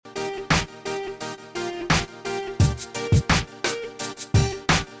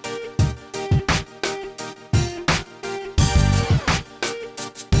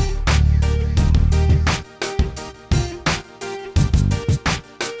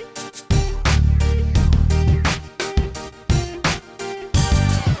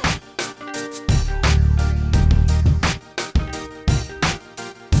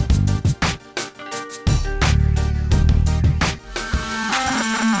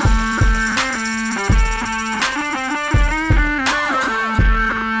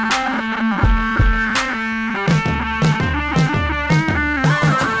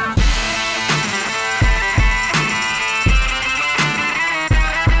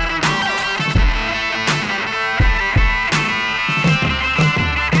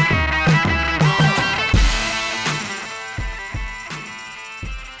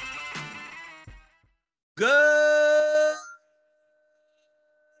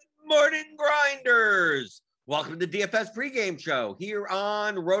morning, grinders. Welcome to the DFS pregame show here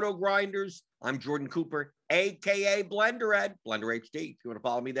on Roto Grinders. I'm Jordan Cooper, a.k.a. Blender Ed, Blender HD, if you want to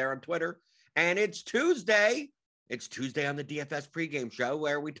follow me there on Twitter. And it's Tuesday. It's Tuesday on the DFS pregame show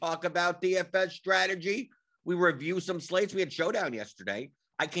where we talk about DFS strategy. We review some slates. We had Showdown yesterday.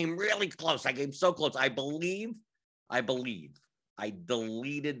 I came really close. I came so close. I believe I deleted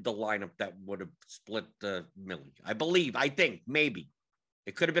the lineup that would have split the Millie. I think, maybe.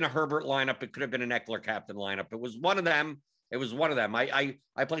 It could have been a Herbert lineup. It could have been an Eckler captain lineup. It was one of them. I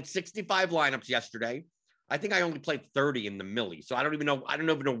played 65 lineups yesterday. I think I only played 30 in the Millie. So I don't even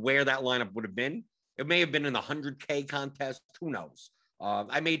know where that lineup would have been. It may have been in the 100K contest. Who knows?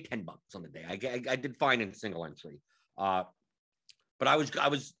 I made $10 on the day. I did fine in single entry. But I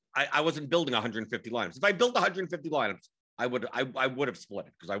wasn't building 150 lineups. If I built 150 lineups, I would have split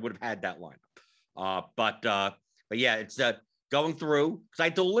it because I would have had that lineup. But yeah, it's going through because I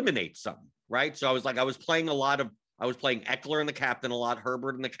had to eliminate some, right? So I was playing Eckler in the captain a lot,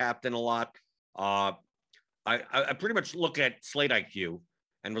 Herbert in the captain a lot. I pretty much look at slate IQ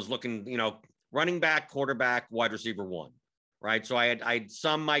and was looking, running back, quarterback, wide receiver one, right? So I had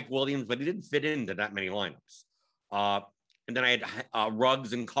some Mike Williams, but he didn't fit into that many lineups. And then I had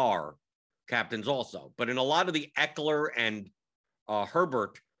Ruggs and Carr captains also. But in a lot of the Eckler and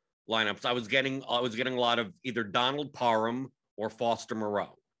Herbert lineups, I was getting a lot of either Donald Parham or Foster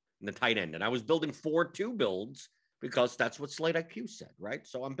Moreau in the tight end. And I was building 4-2 builds because that's what Slate IQ said, right?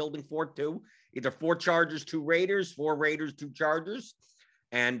 So I'm building 4-2, either 4 Chargers, 2 Raiders, 4 Raiders, 2 Chargers.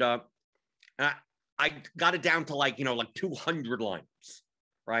 And I got it down to like 200 lineups,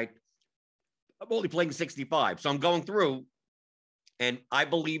 right? I'm only playing 65. So I'm going through, and I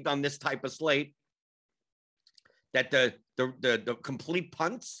believed on this type of slate that the complete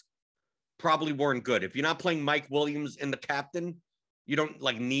punts probably weren't good. If you're not playing Mike Williams in the captain, you don't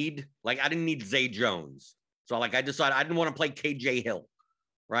need, I didn't need Zay Jones. So I decided I didn't want to play KJ Hill,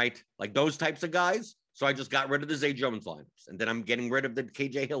 right? Like those types of guys. So I just got rid of the Zay Jones lineups. And then I'm getting rid of the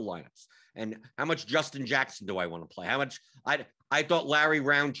KJ Hill lineups. And how much Justin Jackson do I want to play? How much I thought Larry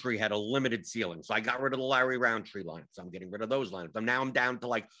Roundtree had a limited ceiling. So I got rid of the Larry Roundtree lineups. I'm getting rid of those lineups. I'm down to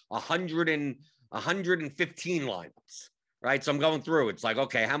like 115 lineups. Right. So I'm going through. It's like,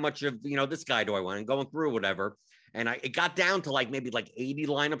 okay, how much of, this guy do I want? And going through whatever. And it got down to maybe 80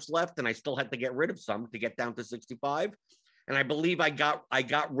 lineups left. And I still had to get rid of some to get down to 65. And I believe I got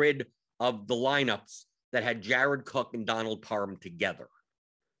rid of the lineups that had Jared Cook and Donald Parham together.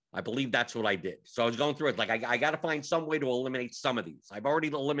 I believe that's what I did. So I was going through it. I got to find some way to eliminate some of these. I've already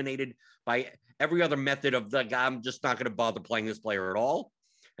eliminated by every other method of the guy. I'm just not going to bother playing this player at all.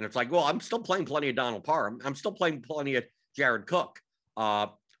 And it's like, well, I'm still playing plenty of Donald Parham. I'm still playing plenty of Jared Cook.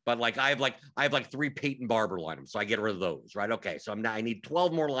 But I have 3 Peyton Barber lineups. So I get rid of those, right? Okay. So I need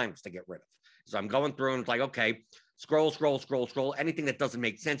 12 more lineups to get rid of. So I'm going through and it's like, okay, scroll. Anything that doesn't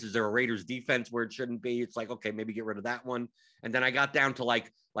make sense. Is there a Raiders defense where it shouldn't be? It's like, okay, maybe get rid of that one. And then I got down to I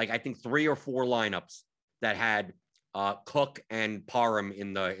think 3 or 4 lineups that had Cook and Parham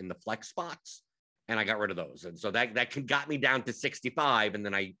in the flex spots. And I got rid of those. And so that got me down to 65. And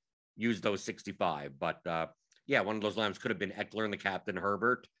then I used those 65. But yeah, one of those lineups could have been Eckler and the captain,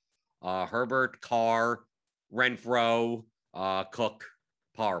 Herbert, Carr, Renfro, Cook,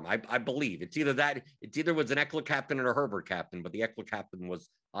 Parham. I believe it's either was an Eckler captain or a Herbert captain, but the Eckler captain was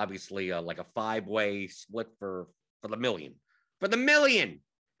obviously like a 5-way split for the million. For the million!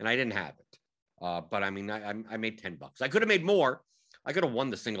 And I didn't have it. But I mean, I made $10. I could have made more. I could have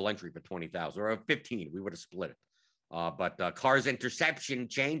won the single entry for 20,000 or 15. We would have split it. But Carr's interception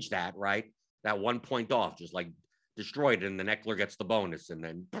changed that, right? That 1 point off, just destroyed it. And then Eckler gets the bonus. And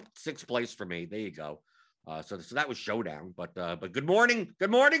then 6th place for me. There you go. So that was Showdown. But good morning.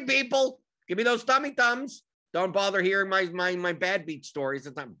 Good morning, people. Give me those tummy thumbs. Don't bother hearing my bad beat stories.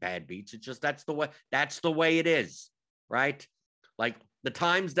 It's not bad beats. It's just that's the way it is, right? Like the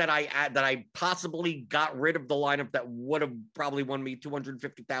times that I possibly got rid of the lineup that would have probably won me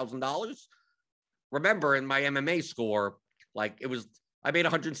 $250,000. Remember, in my MMA score, I made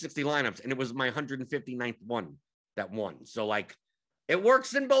 160 lineups, and it was my 159th one that won. So it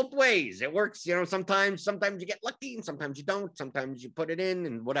works in both ways. It works, sometimes you get lucky, and sometimes you don't. Sometimes you put it in,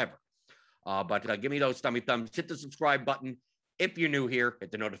 and whatever. But give me those tummy thumbs. Hit the subscribe button if you're new here.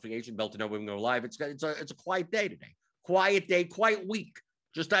 Hit the notification bell to know when we go live. It's a quiet day today. Quiet day, quiet week.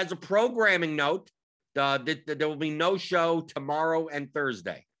 Just as a programming note, there will be no show tomorrow and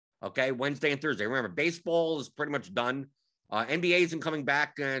Thursday. Okay, Wednesday and Thursday. Remember, baseball is pretty much done. NBA isn't coming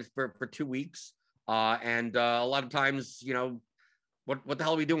back for 2 weeks. And a lot of times, what the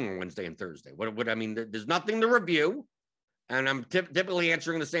hell are we doing on Wednesday and Thursday? What I mean, there's nothing to review. And I'm typically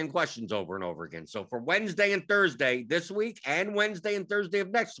answering the same questions over and over again. So for Wednesday and Thursday this week and Wednesday and Thursday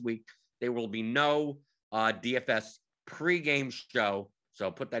of next week, there will be no DFS pregame show.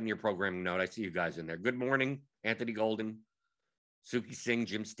 So put that in your programming note. I see you guys in there. Good morning, Anthony Golden, Suki Singh,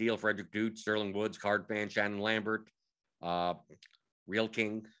 Jim Steele, Frederick Dude, Sterling Woods, Card Fan, Shannon Lambert, Real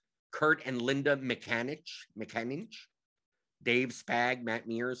King, Kurt and Linda Mechanic, Dave Spag, Matt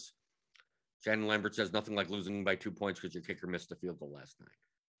Mears. Shannon Lambert says nothing like losing by 2 points because your kicker missed a field goal last night.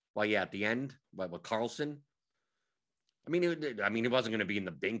 Well, yeah, at the end, with Carlson. I mean, he wasn't going to be in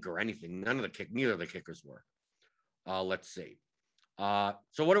the bink or anything. Neither of the kickers were. Let's see.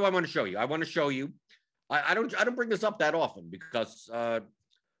 So what do I want to show you? I want to show you. I don't bring this up that often because I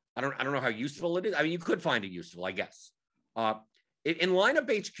don't know how useful it is. I mean, you could find it useful, I guess. In Lineup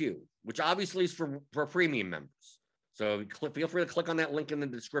HQ, which obviously is for premium members. So feel free to click on that link in the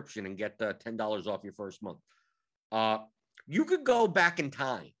description and get $10 off your first month. You could go back in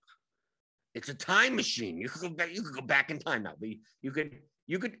time. It's a time machine. You could go back in time now. You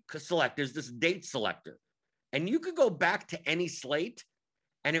could select. There's this date selector, and you could go back to any slate,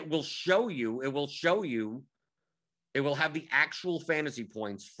 and it will show you. It will have the actual fantasy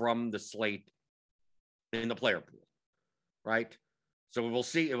points from the slate in the player pool, right? So you'll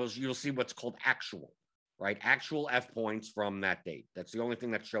see what's called actual. Right? Actual F points from that date. That's the only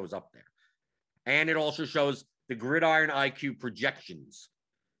thing that shows up there. And it also shows the Gridiron IQ projections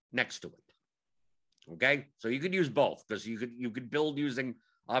next to it. Okay? So you could use both because you could build using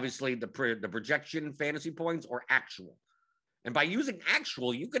obviously the projection fantasy points or actual. And by using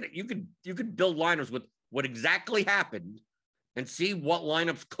actual, you could build lineups with what exactly happened and see what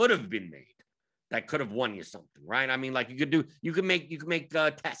lineups could have been made that could have won you something, right? I mean, like you could make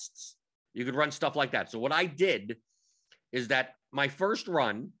tests. You could run stuff like that. So what I did is that my first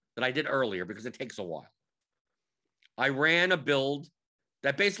run that I did earlier, because it takes a while, I ran a build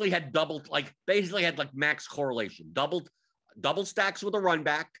that basically had max correlation, double stacks with a run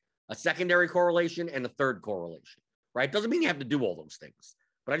back, a secondary correlation, and a third correlation, right? Doesn't mean you have to do all those things,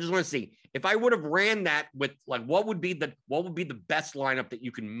 but I just want to see if I would have ran that with like, what would be the best lineup that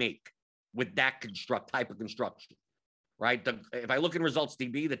you can make with that type of construction, right? If I look in results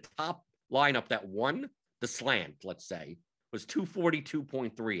DB, the top lineup that won the slant, let's say, was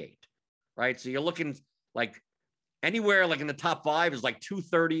 242.38, right? So you're looking like anywhere like in the top 5 is like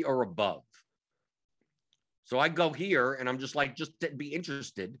 230 or above. So I go here and I'm just to be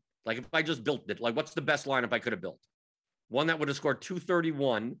interested. Like if I just built it, like what's the best lineup I could have built? One that would have scored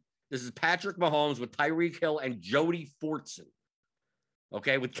 231. This is Patrick Mahomes with Tyreek Hill and Jody Fortson.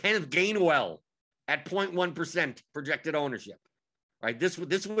 Okay, with Kenneth Gainwell at 0.1% projected ownership. Right, this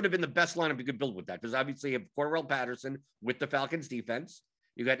would have been the best lineup you could build with that because obviously you have Cordarrelle Patterson with the Falcons defense.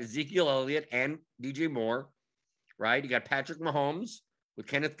 You got Ezekiel Elliott and DJ Moore, right? You got Patrick Mahomes with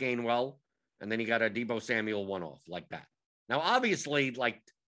Kenneth Gainwell, and then you got a Deebo Samuel one-off like that. Now, obviously, like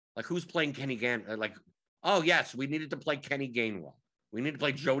who's playing Kenny Gainwell? Like, oh yes, we needed to play Kenny Gainwell. We need to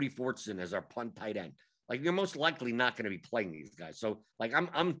play Jody Fortson as our punt tight end. Like you're most likely not going to be playing these guys. So like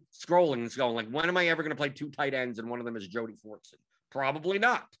I'm scrolling and going like, when am I ever going to play 2 tight ends and one of them is Jody Fortson? Probably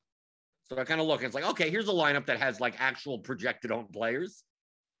not. So I kind of look and it's like, okay, here's a lineup that has like actual projected own players.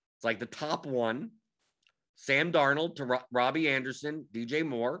 It's like the top one, Sam Darnold to Robbie Anderson, DJ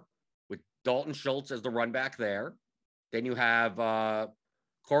Moore with Dalton Schultz as the run back there. Then you have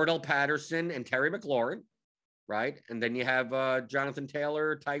Cordarrelle Patterson and Terry McLaurin, right? And then you have Jonathan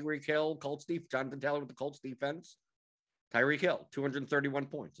Taylor, Tyreek Hill, Jonathan Taylor with the Colts defense. Tyreek Hill, 231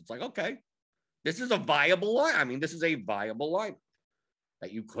 points. It's like, okay, this is a viable line. I mean, this is a viable line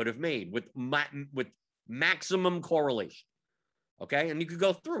that you could have made with maximum correlation. Okay. And you could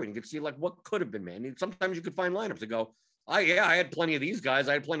go through and you could see like what could have been made. And sometimes you could find lineups that go, I had plenty of these guys.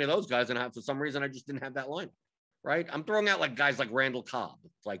 I had plenty of those guys. And for some reason, I just didn't have that lineup. Right. I'm throwing out like guys like Randall Cobb.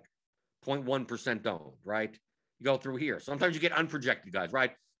 It's like 0.1% owned. Right. You go through here. Sometimes you get unprojected guys.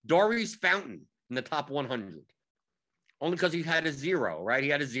 Right. Doris Fountain in the top 100. Only because he had a 0. Right.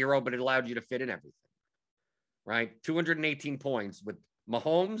 He had a 0, but it allowed you to fit in everything. Right. 218 points with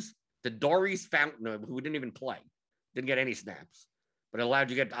Mahomes, the Doris Fountain, who didn't even play, didn't get any snaps, but it allowed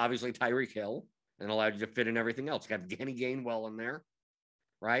you to get obviously Tyreek Hill and allowed you to fit in everything else. You got Kenny Gainwell in there,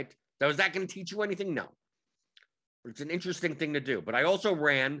 right? So is that going to teach you anything? No. But it's an interesting thing to do. But I also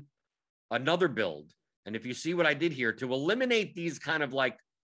ran another build. And if you see what I did here to eliminate these kind of like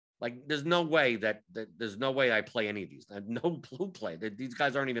there's no way I play any of these. I have no clue play. These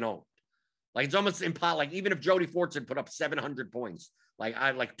guys aren't even owned. Like it's almost impossible. Like even if Jody Fortson put up 700 points,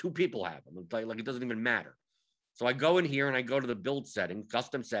 like 2 people have them. Like it doesn't even matter. So I go in here and I go to the build setting,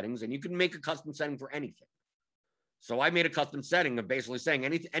 custom settings, and you can make a custom setting for anything. So I made a custom setting of basically saying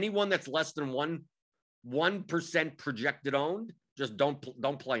anyone that's less than 1% projected owned, just don't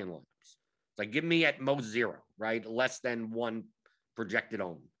play in lineups. It's like give me at most 0, right? Less than 1 projected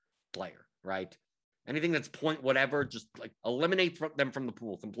owned player, right? Anything that's point whatever, just like eliminate them from the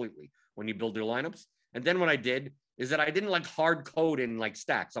pool completely when you build your lineups. And then what I did is that I didn't like hard code in like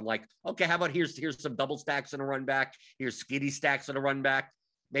stacks. I'm like, okay, how about here's some double stacks and a run back. Here's skiddy stacks and a run back.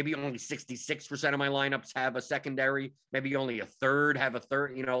 Maybe only 66% of my lineups have a secondary. Maybe only a third have a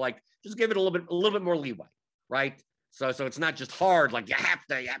third. You know, like just give it a little bit more leeway, right? So it's not just hard. Like you have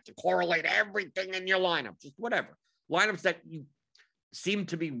to correlate everything in your lineup. Just whatever lineups that you seem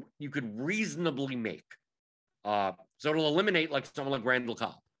to be you could reasonably make. So it'll eliminate like someone like Randall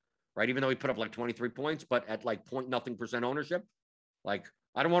Cobb, right? Even though he put up like 23 points, but at like 0.0% ownership, like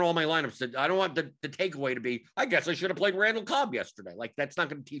I don't want all my lineups to, I don't want the takeaway to be, I guess I should have played Randall Cobb yesterday. Like that's not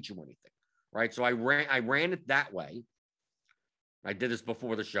going to teach you anything, right? So I ran it that way. I did this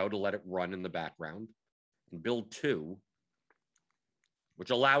before the show to let it run in the background and build 2,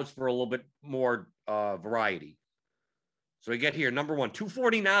 which allows for a little bit more variety. So we get here, number 1,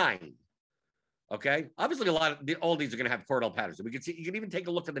 249. Okay, obviously all these are going to have Cordell Patterson. We can see, you can even take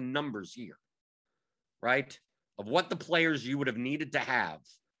a look at the numbers here, right? Of what the players you would have needed to have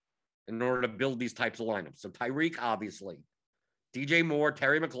in order to build these types of lineups. So Tyreek, obviously, DJ Moore,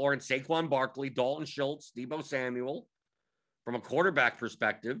 Terry McLaurin, Saquon Barkley, Dalton Schultz, Deebo Samuel. From a quarterback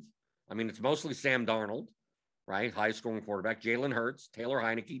perspective, I mean, it's mostly Sam Darnold, right? High scoring quarterback, Jalen Hurts, Taylor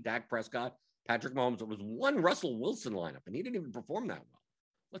Heineke, Dak Prescott, Patrick Mahomes. It was one Russell Wilson lineup, and he didn't even perform that well.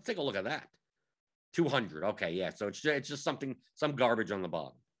 Let's take a look at that. 200. Okay, yeah. So it's just some garbage on the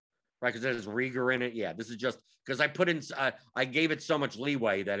bottom, right? Because there's Rieger in it. Yeah, this is just because I put in, I gave it so much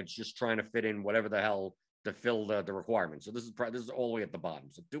leeway that it's just trying to fit in whatever the hell to fill the requirements. So this is all the way at the bottom.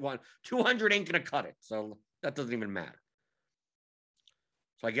 So 200 ain't going to cut it. So that doesn't even matter.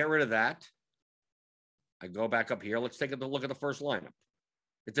 So I get rid of that. I go back up here. Let's take a look at the first lineup.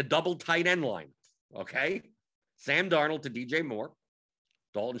 It's a double tight end lineup. Okay. Sam Darnold to DJ Moore,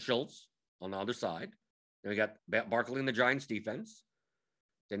 Dalton Schultz on the other side. Then we got Barkley in the Giants defense.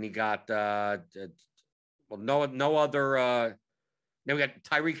 Then you got no other. Then we got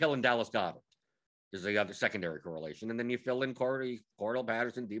Tyreek Hill and Dallas Goedert. There's the other secondary correlation, and then you fill in Cordell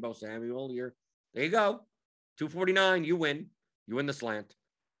Patterson, Deebo Samuel. There you go. 249. You win. You win the slant.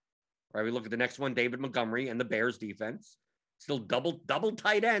 All right. We look at the next one. David Montgomery and the Bears defense. Still double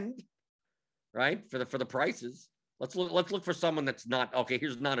tight end. Right for the prices. Let's look for someone that's not okay.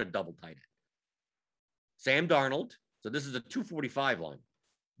 Here's not a double tight end. Sam Darnold. So this is a 245 line.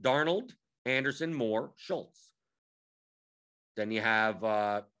 Darnold, Anderson, Moore, Schultz. Then you have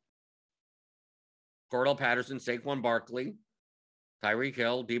Cordell Patterson, Saquon Barkley, Tyreek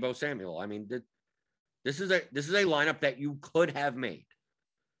Hill, Deebo Samuel. I mean, this is a lineup that you could have made.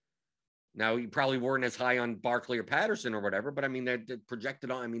 Now you probably weren't as high on Barkley or Patterson or whatever, but I mean they're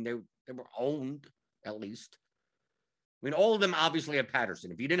projected on. I mean they were owned at least. I mean, all of them obviously have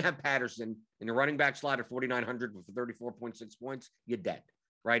Patterson. If you didn't have Patterson in the running back slot at 4,900 with 34.6 points, you're dead,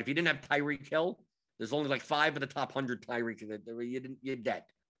 right? If you didn't have Tyreek Hill, there's only like 5 of the top 100 Tyreek. You're dead,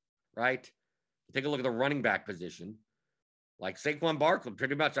 right? Take a look at the running back position. Like Saquon Barkley,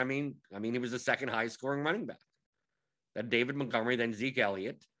 pretty much. I mean, he was the second highest scoring running back. Then David Montgomery, then Zeke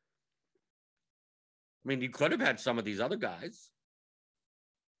Elliott. I mean, you could have had some of these other guys.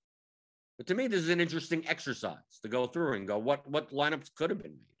 But to me, this is an interesting exercise to go through and go, what lineups could have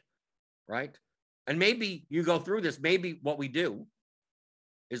been made, right? And maybe you go through this. Maybe what we do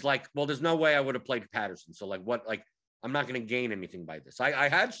is like, well, there's no way I would have played Patterson. So like, I'm not going to gain anything by this. I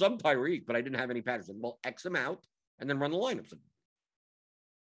had some Tyreek, but I didn't have any Patterson. Well, X them out and then run the lineups.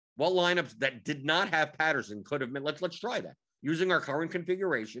 What lineups that did not have Patterson could have been? Let's try that. Using our current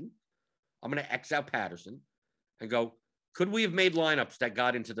configuration, I'm going to X out Patterson and go, could we have made lineups that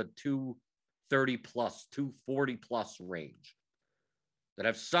got into the 230 plus, 240 plus range that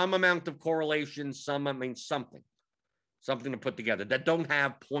have some amount of correlation, something to put together that don't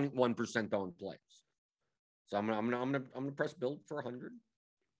have 0.1% owned players. So I'm gonna press build for 100.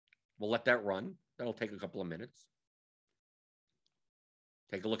 We'll let that run. That'll take a couple of minutes.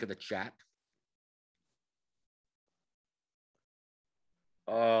 Take a look at the chat.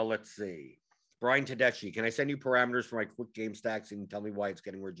 Let's see. Brian Tedeschi, can I send you parameters for my quick game stacks and tell me why it's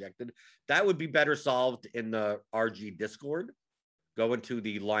getting rejected? That would be better solved in the RG Discord. Go into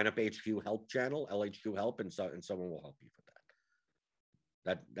the Lineup HQ Help channel, LHQ Help, and someone will help you for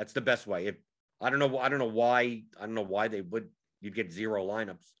that. That's the best way. I don't know why you'd get 0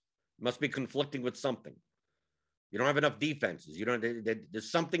 lineups. It must be conflicting with something. You don't have enough defenses.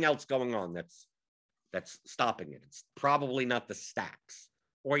 There's something else going on that's stopping it. It's probably not the stacks,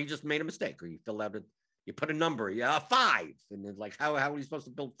 or you just made a mistake, or you filled out you put a number, 5, and then like how are you supposed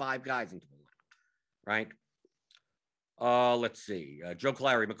to build 5 guys into the lineup, right? Let's see. Joe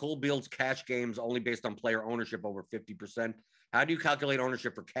Clary, McCool builds cash games only based on player ownership over 50%. How do you calculate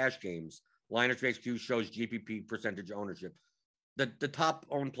ownership for cash games? Liners HQ shows GPP percentage ownership. The top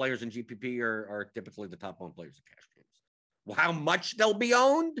owned players in GPP are typically the top owned players in cash games. Well, how much they'll be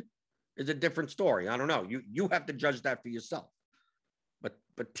owned is a different story. I don't know. You have to judge that for yourself.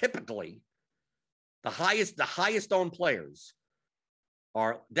 But typically, the highest owned players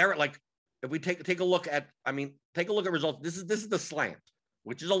they're like, if we take a look at results. This is the slant,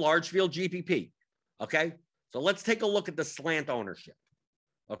 which is a large field GPP. Okay, so let's take a look at the slant ownership.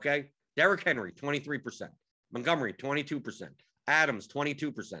 Okay, Derrick Henry 23%, Montgomery 22%, Adams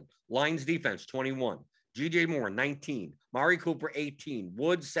 22%, Lions defense 21, GJ Moore 19, Mari Cooper 18,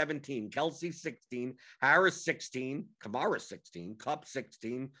 Woods 17, Kelsey 16, Harris 16, Kamara 16, Kupp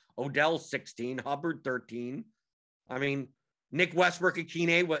 16, Odell 16, Hubbard 13. I mean, Nick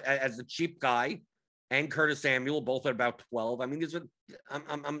Westbrook-Ikine as the cheap guy, and Curtis Samuel both at about 12. I mean,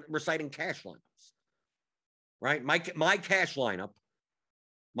 I'm reciting cash lineups, right? My cash lineup,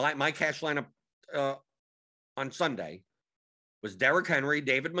 my cash lineup on Sunday was Derrick Henry,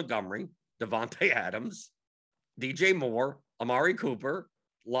 David Montgomery, Devontae Adams, DJ Moore, Amari Cooper,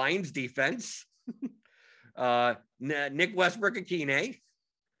 Lions defense, Nick Westbrook-Ikine.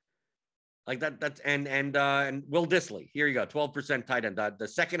 Like that's and Will Dissly. Here you go, 12% tight end. The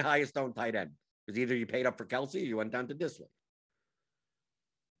second highest owned tight end. Because either you paid up for Kelsey or you went down to Dissly.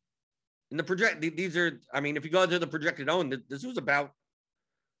 And these are, I mean, if you go to the projected owned, this was about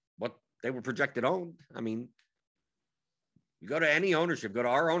what they were projected owned. I mean, you go to any ownership, go to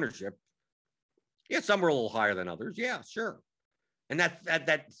our ownership. Yeah, some are a little higher than others. Yeah, sure. And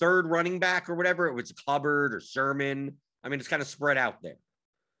that third running back or whatever, it was Hubbard or Sermon. I mean, it's kind of spread out there.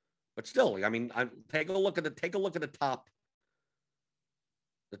 But still, I mean, take a look at the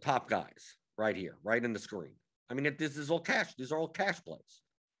top guys right here, right in the screen. I mean, this is all cash. These are all cash plays,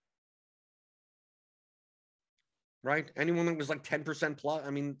 right? Anyone that was like 10% plus.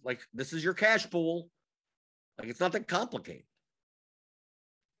 I mean, like this is your cash pool. Like it's not that complicated.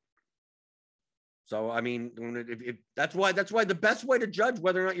 So I mean, if that's why the best way to judge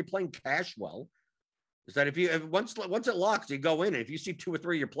whether or not you're playing cash well is that if once it locks, you go in, and if you see 2 or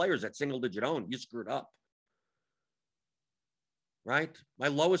 3 of your players at single digit owned, you screwed up. Right? My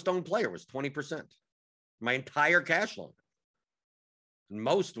lowest owned player was 20%. My entire cash line. And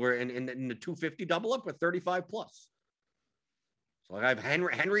most were in the 250 double up with 35 plus. So I have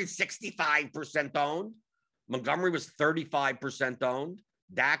Henry 65% owned. Montgomery was 35% owned.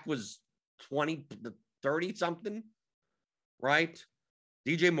 Dak was 30 something. Right?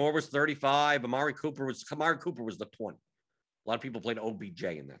 DJ Moore was 35. Amari Cooper was the 20. A lot of people played OBJ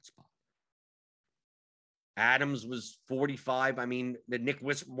in that spot. Adams was 45. I mean, the Nick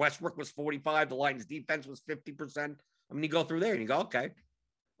Westbrook was 45. The Lions defense was 50%. I mean, you go through there and you go, okay,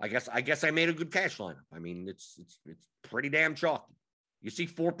 I guess I made a good cash lineup. I mean, it's pretty damn chalky. You see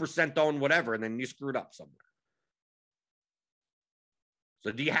 4% own whatever, and then you screwed up somewhere.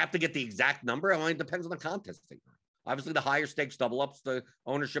 So do you have to get the exact number? I mean, it depends on the contest thing. Obviously, the higher stakes double ups, the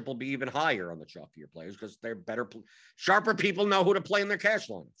ownership will be even higher on the chalkier players because they're better, sharper people know who to play in their cash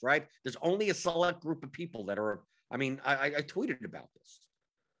lineups, right? There's only a select group of people that are, I mean, I tweeted about this,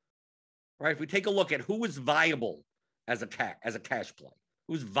 right? If we take a look at who is viable as a cash play,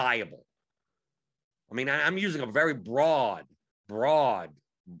 who's viable? I mean, I'm using a very broad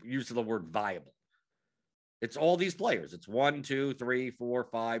use of the word viable. It's all these players. It's 1, 2, 3, 4,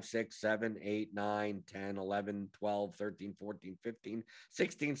 5, 6, 7, 8, 9, 10, 11, 12, 13, 14, 15,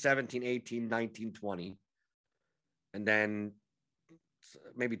 16, 17, 18, 19, 20. And then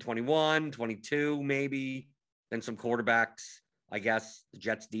maybe 21, 22, maybe. Then some quarterbacks, I guess. The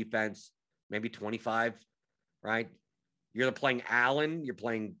Jets defense, maybe 25, right? You're playing Allen. You're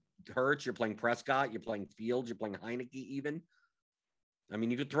playing Hurts. You're playing Prescott. You're playing Fields. You're playing Heineke even. I mean,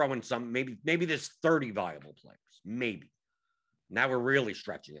 you could throw in some, maybe there's 30 viable players, maybe. Now we're really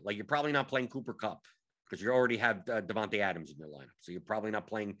stretching it. Like you're probably not playing Cooper Kupp because you already have Devontae Adams in your lineup. So you're probably not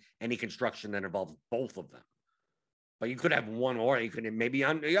playing any construction that involves both of them. But you could have one, or you could maybe,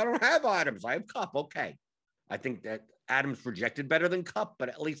 I don't have Adams. I have Kupp. Okay. I think that Adams projected better than Kupp, but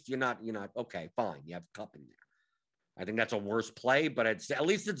at least you're not, okay, fine. You have Kupp in there. I think that's a worse play, but at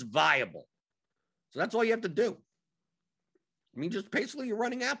least it's viable. So that's all you have to do. I mean, just basically you're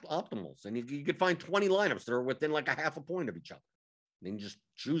running optimals, and you could find 20 lineups that are within like a half a point of each other. And then just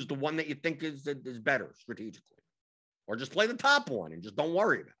choose the one that you think is better strategically, or just play the top one and just don't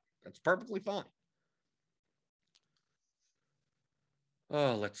worry about it. That's perfectly fine.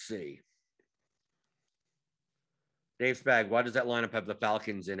 Oh, let's see. Dave Spag, why does that lineup have the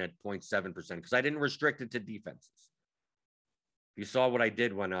Falcons in at 0.7%? Because I didn't restrict it to defenses. You saw what I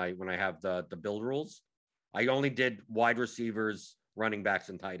did when I have the build rules. I only did wide receivers, running backs,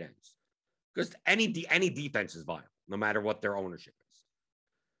 and tight ends. Because any defense is viable, no matter what their ownership is.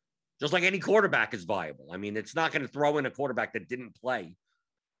 Just like any quarterback is viable. I mean, it's not going to throw in a quarterback that didn't play.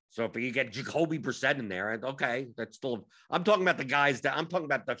 So if you get Jacoby Brissett in there, okay, that's still. I'm talking about the guys I'm talking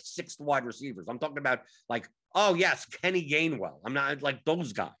about the sixth wide receivers. I'm talking about like, oh yes, Kenny Gainwell. I'm not like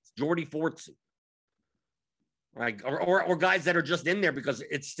those guys, Jordy Fortson, right? Or guys that are just in there because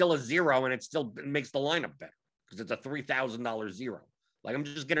it's still a zero and it makes the lineup better because it's a $3,000 zero. Like I'm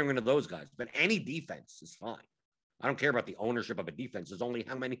just getting rid of those guys. But any defense is fine. I don't care about the ownership of a defense. There's only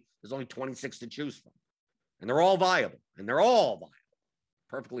how many? There's only 26 to choose from. And they're all viable.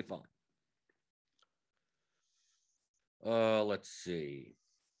 Perfectly fine. Let's see.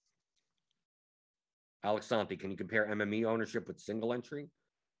 Alex Santi, can you compare MME ownership with single entry?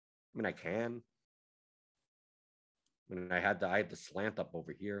 I mean, I can. I mean, I had the slant up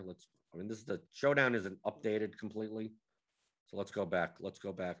over here. This is the showdown isn't updated completely. So let's go back. Let's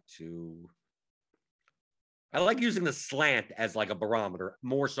go back to. I like using the slant as like a barometer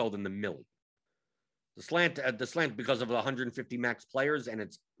more so than the milli. The slant because of the 150 max players, and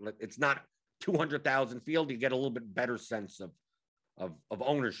it's not 200,000 field. You get a little bit better sense of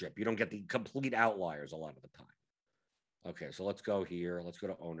ownership. You don't get the complete outliers a lot of the time. Okay, so let's go here. Let's go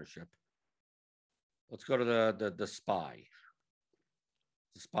to ownership. Let's go to the SPY.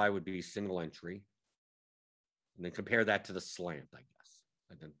 The SPY would be single entry, and then compare that to the slant, I guess.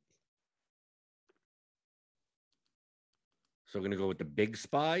 And then, so we're gonna go with the big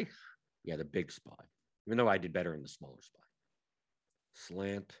SPY. Yeah, the big SPY. Even though I did better in the smaller SPY.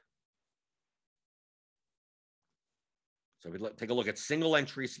 Slant. So we take a look at single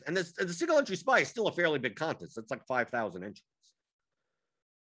entries. And the single entry SPY is still a fairly big contest. It's like 5,000 entries.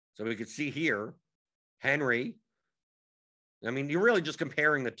 So we could see here, Henry. I mean, you're really just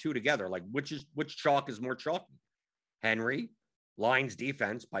comparing the two together. Like which chalk is more chalky? Henry, Lions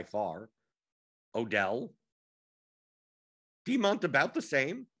defense by far. Odell. Demont about the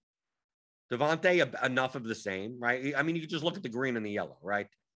same. Devontae, enough of the same, right? I mean, you just look at the green and the yellow, right?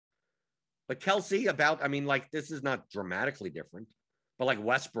 But Kelsey about, I mean, like, this is not dramatically different. But like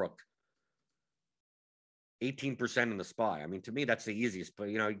Westbrook, 18% in the SPY. I mean, to me, that's the easiest. But,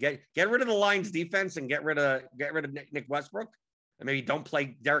 get rid of the Lions defense and get rid of Nick Westbrook. And maybe don't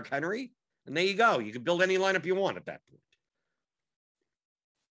play Derrick Henry. And there you go. You can build any lineup you want at that point.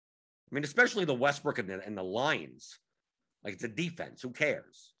 I mean, especially the Westbrook and the Lions. Like, it's a defense. Who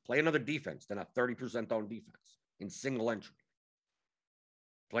cares? Play another defense than a 30% owned defense in single entry.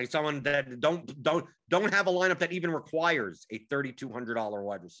 Play someone that don't have a lineup that even requires a $3,200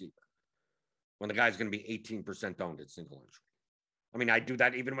 wide receiver when the guy's going to be 18% owned at single entry. I mean, I do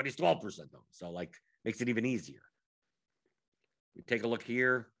that even when he's 12% owned. So, like, makes it even easier. We take a look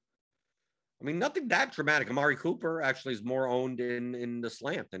here. I mean, nothing that dramatic. Amari Cooper actually is more owned in the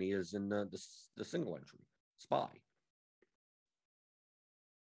slant than he is in the single entry SPY.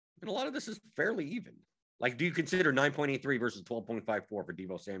 And a lot of this is fairly even. Like, do you consider 9.83 versus 12.54 for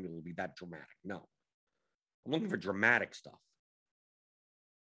Devo Samuel to be that dramatic? No. I'm looking for dramatic stuff.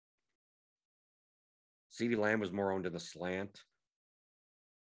 CeeDee Lamb was more owned in the slant.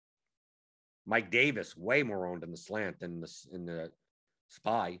 Mike Davis, way more owned in the slant than in the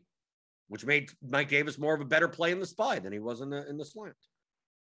SPY, which made Mike Davis more of a better play in the SPY than he was in the slant.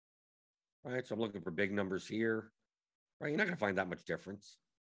 All right, so I'm looking for big numbers here. Right, you're not going to find that much difference.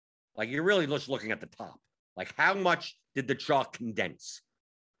 Like, you're really just looking at the top. Like, how much did the chalk condense?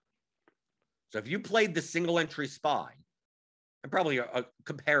 So if you played the single entry SPY, and probably a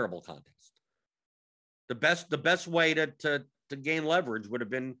comparable contest, the best way to gain leverage would have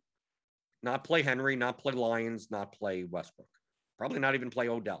been not play Henry, not play Lions, not play Westbrook. Probably not even play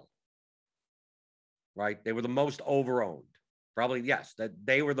Odell. Right? They were the most over-owned. Probably, yes, that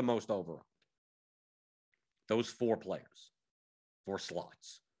they were the most over-owned. Those 4 players, 4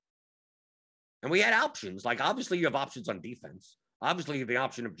 slots. And we had options. Like, obviously, you have options on defense. Obviously, you have the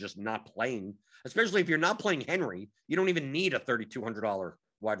option of just not playing, especially if you're not playing Henry. You don't even need a $3,200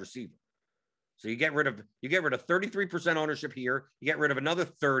 wide receiver. So you get rid of 33% ownership here. You get rid of another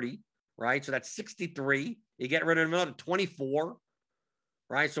 30, right? So that's 63. You get rid of another 24,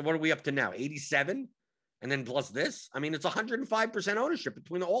 right? So what are we up to now? 87, and then plus this. I mean, it's 105% ownership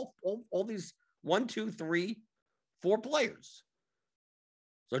between all these 1, 2, 3, 4 players.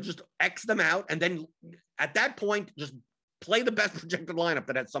 So just X them out, and then at that point, just play the best projected lineup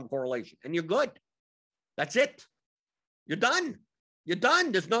that has some correlation, and you're good. That's it. You're done. You're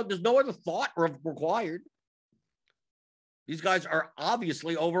done. There's no other thought required. These guys are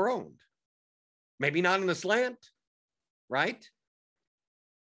obviously overowned. Maybe not in the slant, right?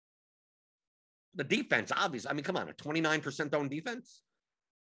 The defense, obviously. I mean, come on, a 29% owned defense.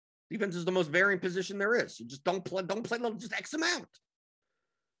 Defense is the most varying position there is. You just don't play, just X amount.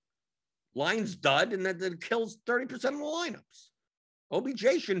 Line's dud, and that kills 30% of the lineups.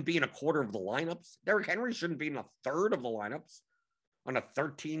 OBJ shouldn't be in a quarter of the lineups. Derrick Henry shouldn't be in a third of the lineups on a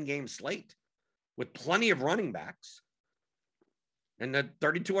 13-game slate with plenty of running backs. And the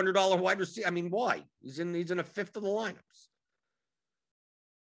 $3,200 wide receiver, I mean, why? He's in a fifth of the lineups.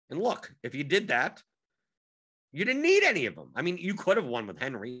 And look, if you did that, you didn't need any of them. I mean, you could have won with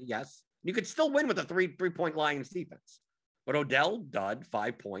Henry, yes. You could still win with a three-point Lions defense. But Odell, dud,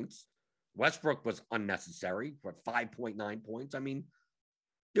 5 points. Westbrook was unnecessary for 5.9 points. I mean,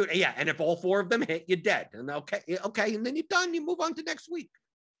 dude, yeah, and if all 4 of them hit, you're dead. And okay, and then you're done. You move on to next week.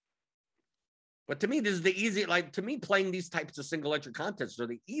 But to me, this is the easy, like, to me, playing these types of single entry contests are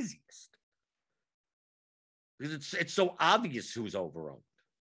the easiest. Because it's so obvious who's overowned.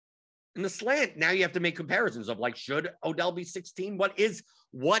 In the slant, now you have to make comparisons of, like, should Odell be 16? What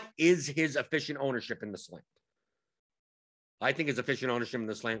is his efficient ownership in the slant? I think his efficient ownership in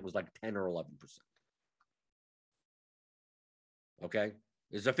the slant was like 10 or 11%. Okay?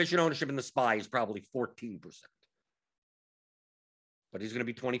 His efficient ownership in the SPY is probably 14%. But he's going to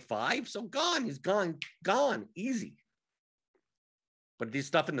be 25, so gone. He's gone, easy. But this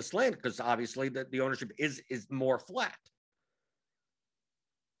stuff in the slant, because obviously the ownership is more flat.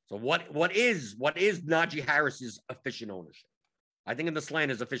 So what is Najee Harris's efficient ownership? I think in the slant,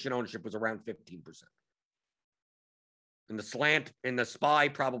 his efficient ownership was around 15%. In the slant, in the SPY,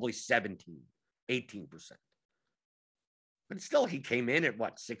 probably 17, 18%. But still, he came in at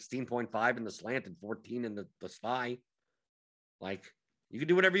what, 16.5 in the slant and 14 in the SPY. Like, you can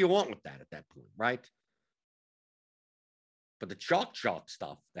do whatever you want with that at that point, right? But the chalk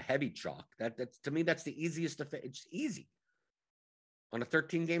stuff, the heavy chalk, that's to me, that's the easiest to fit. It's easy on a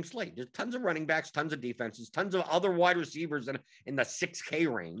 13-game slate. There's tons of running backs, tons of defenses, tons of other wide receivers in the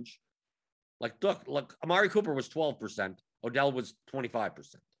 6K range. Like, look, Amari Cooper was 12%. Odell was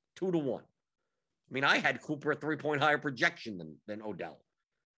 25%. 2 to 1. I mean, I had Cooper a 3-point higher projection than Odell.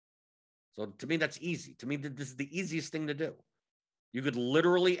 So to me, that's easy. To me, this is the easiest thing to do. You could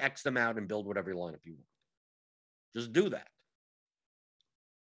literally X them out and build whatever lineup you want. Just do that.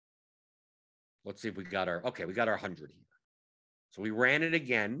 Let's see if we got our 100 here. So we ran it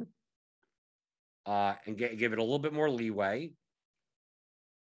again and give it a little bit more leeway.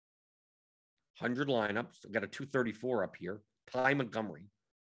 100 lineups. I've got a 234 up here. Ty Montgomery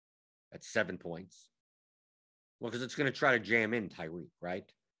at 7 points. Well, because it's going to try to jam in Tyreek, right?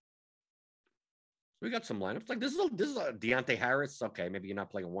 So we got some lineups. Like this is a Deontay Harris. Okay, maybe you're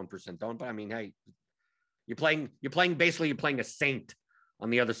not playing a 1% own, but I mean, hey, you're playing a saint on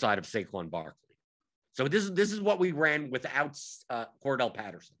the other side of Saquon Barkley. So this is what we ran without Cordell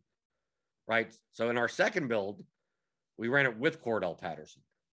Patterson, right? So in our second build, we ran it with Cordell Patterson.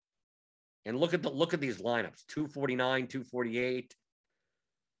 And look at these lineups: 249, 248.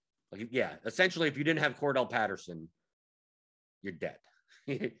 Like, yeah, essentially, if you didn't have Cordell Patterson, you're dead.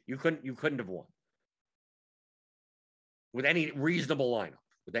 you couldn't have won with any reasonable lineup.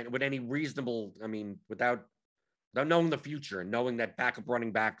 With any reasonable, I mean, without knowing the future and knowing that backup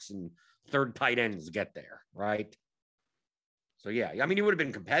running backs and third tight ends get there, right? So yeah, I mean, he would have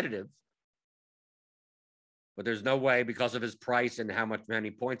been competitive, but there's no way, because of his price and how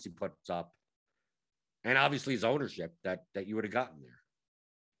many points he puts up, and obviously his ownership, that you would have gotten there.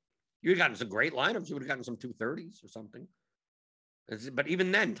 You would have gotten some great lineups. You would have gotten some 230s or something. But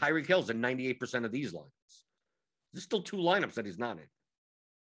even then, Tyreek Hill's in 98% of these lineups. There's still 2 lineups that he's not in.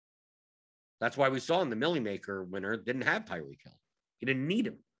 That's why we saw in the Millie Maker winner didn't have Tyreek Hill. He didn't need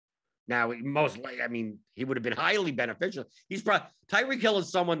him. Now, he would have been highly beneficial. Tyreek Hill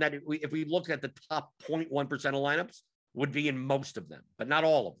is someone that if we look at the top 0.1% of lineups, would be in most of them, but not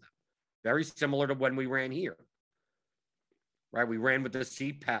all of them. Very similar to when we ran here, right? We ran with the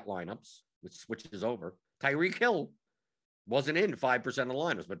CPAT lineups, which switches over. Tyreek Hill wasn't in 5% of the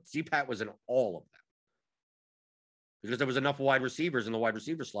lineups, but CPAT was in all of them because there was enough wide receivers in the wide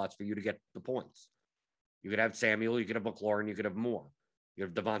receiver slots for you to get the points. You could have Samuel, you could have McLaurin, you could have Moore. You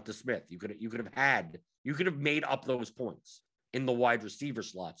have Devonta Smith. You could have made up those points in the wide receiver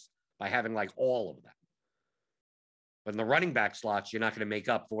slots by having like all of them. But in the running back slots, you're not going to make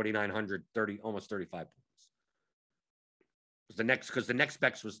up 4,930, almost 35 points. Because the next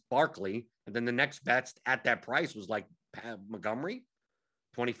bets was Barkley, and then the next bets at that price was like Montgomery.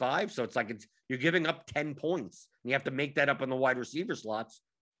 25. So it's like you're giving up 10 points. And you have to make that up in the wide receiver slots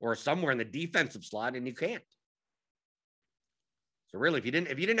or somewhere in the defensive slot, and you can't. So really, if you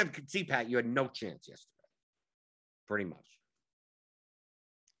didn't have CPAT, you had no chance yesterday. Pretty much.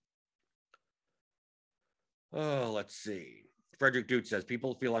 Oh, let's see. Frederick Dude says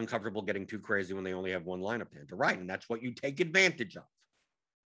people feel uncomfortable getting too crazy when they only have one lineup to enter. Right, and that's what you take advantage of.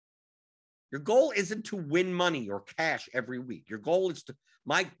 Your goal isn't to win money or cash every week. Your goal is to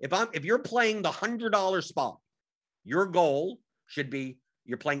if you're playing the $100 spot, your goal should be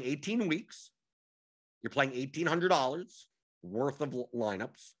you're playing 18 weeks, you're playing $1,800 worth of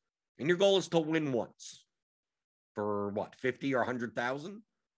lineups, and your goal is to win once for what, 50 or 100,000,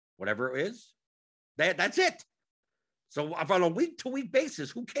 whatever it is. That's it. So if on a week-to-week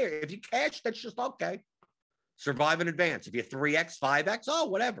basis, who cares? If you cash, that's just okay. Survive in advance. If you're 3x, 5x, oh,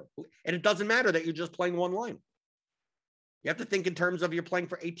 whatever. And it doesn't matter that you're just playing one line. You have to think in terms of you're playing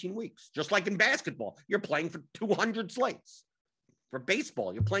for 18 weeks. Just like in basketball, you're playing for 200 slates. For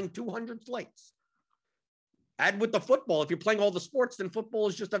baseball, you're playing 200 slates. Add with the football, if you're playing all the sports, then football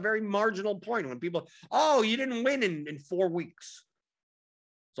is just a very marginal point. When people, oh, you didn't win in 4 weeks.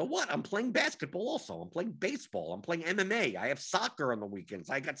 So what? I'm playing basketball also. I'm playing baseball. I'm playing MMA. I have soccer on the weekends.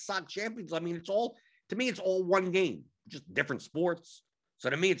 I got soccer champions. I mean, to me, it's all one game, just different sports. So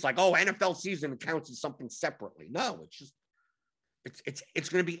to me, it's like, oh, NFL season counts as something separately. No, it's just, it's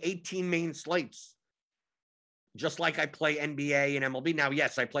going to be 18 main slates. Just like I play NBA and MLB. Now,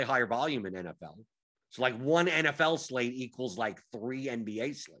 yes, I play higher volume in NFL. So like one NFL slate equals like 3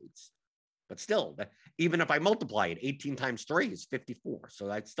 NBA slates. But still, even if I multiply it, 18 times 3 is 54. So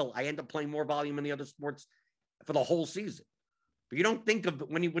I end up playing more volume in the other sports for the whole season. But you don't think of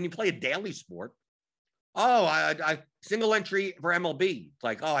when you play a daily sport, oh, I single entry for MLB. It's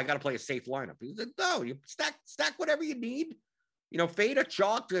like, oh, I got to play a safe lineup. No, you stack whatever you need. You know, fade a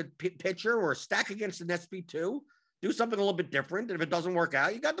chalk a pitcher or stack against an SP2. Do something a little bit different. And if it doesn't work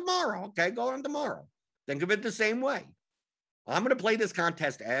out, you got tomorrow. Okay, go on tomorrow. Think of it the same way. I'm going to play this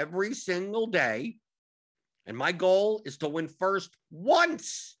contest every single day. And my goal is to win first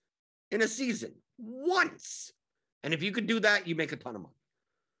once in a season. Once. And if you could do that, you make a ton of money.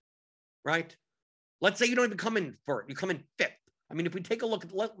 Right? Let's say you don't even come in first. You come in 5th. I mean, if we take a look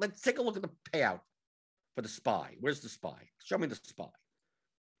at, let's take a look at the payout for the SPY. Where's the SPY? Show me the SPY.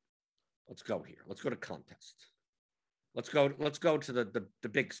 Let's go here. Let's go to contest. Let's go to the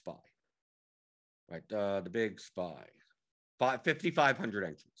big SPY. Right? The big SPY. 5,500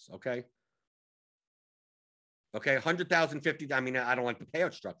 entries, okay? Okay, 100,050. I mean, I don't like the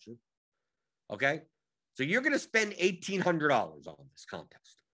payout structure, okay? So you're going to spend $1,800 on this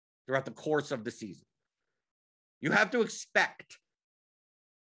contest throughout the course of the season. You have to expect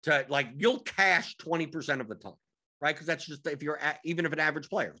to, like, you'll cash 20% of the time, right? Because that's just if you're even if an average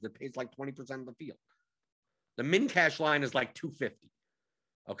player that pays like 20% of the field. The min cash line is like 250,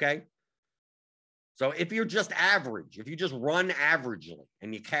 okay? So if you're just average, if you just run averagely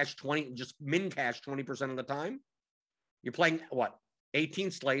and you cash just min cash 20% of the time, you're playing what? 18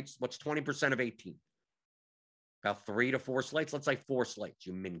 slates. What's 20% of 18? About 3 to 4 slates. Let's say 4 slates.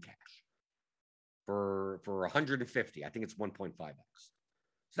 You min cash for 150. I think it's 1.5x. So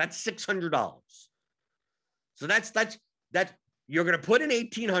that's $600. So that's you're going to put in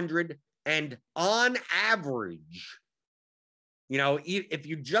 1,800, and on average, you know, if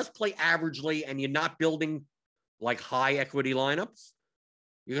you just play averagely and you're not building like high equity lineups,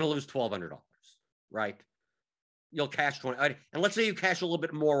 you're going to lose $1,200, right? You'll cash 20. And let's say you cash a little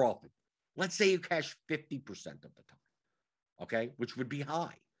bit more often. Let's say you cash 50% of the time, okay? Which would be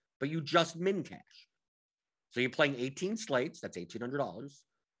high, but you just min cash. So you're playing 18 slates. That's $1,800.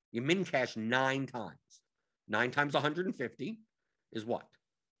 You min cash 9 times. 9 times 150 is what?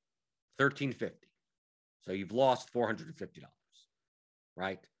 $1,350. So you've lost $450.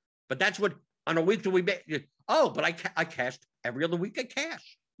 Right? But that's what on a week-to-week basis. Oh, but I cashed every other week. I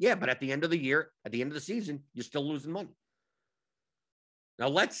cash. Yeah, but at the end of the year, at the end of the season, you're still losing money. Now,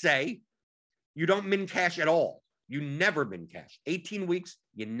 let's say you don't min cash at all. You never min cash. 18 weeks,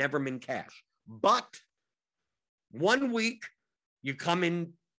 you never min cash. But 1 week, you come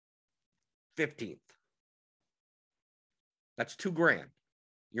in 15th. That's $2,000.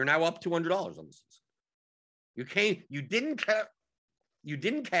 You're now up $200 on the season. You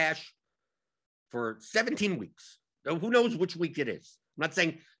didn't cash for 17 weeks. Who knows which week it is? I'm not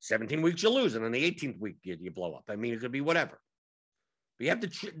saying 17 weeks you lose, and on the 18th week you blow up. I mean, it could be whatever. But you have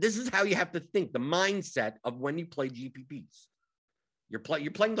to. This is how you have to think. The mindset of when you play GPPs. You're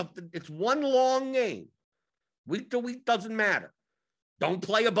playing it's one long game. Week to week doesn't matter. Don't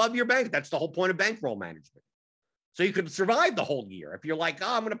play above your bank. That's the whole point of bankroll management. So you could survive the whole year. If you're like,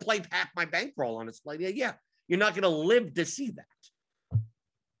 oh, I'm going to play half my bankroll on this play. Yeah, you're not going to live to see that.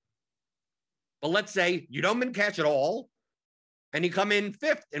 But let's say you don't min cash at all and you come in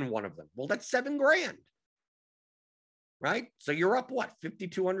fifth in one of them. Well, that's $7,000, right? So you're up what,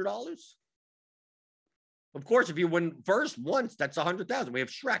 $5,200? Of course, if you win first once, that's 100,000. We have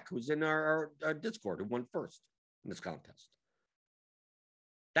Shrek, who's in our Discord, who won first in this contest.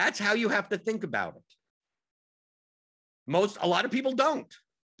 That's how you have to think about it. A lot of people don't.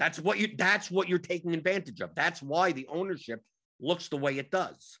 That's what you're taking advantage of. That's why the ownership looks the way it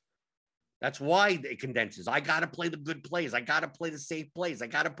does. That's why it condenses. I got to play the good plays. I got to play the safe plays. I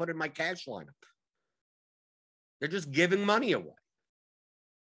got to put in my cash lineup. They're just giving money away.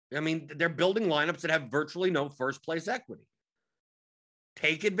 I mean, they're building lineups that have virtually no first place equity.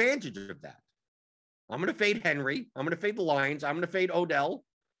 Take advantage of that. I'm going to fade Henry. I'm going to fade the Lions. I'm going to fade Odell.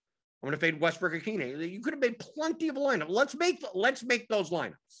 I'm going to fade Westbrook Akine. You could have made plenty of lineups. Let's make those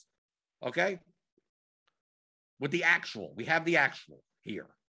lineups. Okay? With the actual. We have the actual here.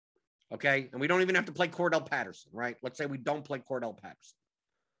 Okay? And we don't even have to play Cordell Patterson, right? Let's say we don't play Cordell Patterson.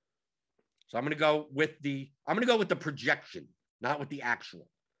 So I'm going to go with the projection, not with the actual.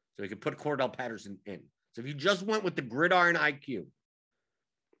 So we can put Cordell Patterson in. So if you just went with the gridiron IQ,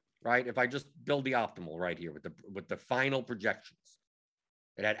 right? If I just build the optimal right here with the final projections,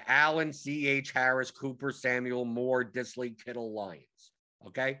 it had Allen, C.H., Harris, Cooper, Samuel, Moore, Disley, Kittle, Lions.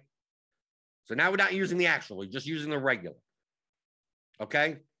 Okay? So now we're not using the actual. We're just using the regular.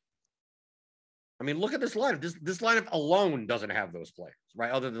 Okay? I mean, look at this lineup. This lineup alone doesn't have those players,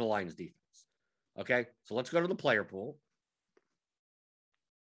 right? Other than the Lions defense. Okay? So let's go to the player pool.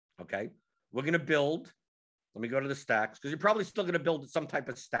 Okay? We're going to build. Let me go to the stacks because you're probably still going to build some type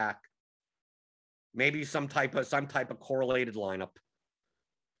of stack. Maybe some type of correlated lineup.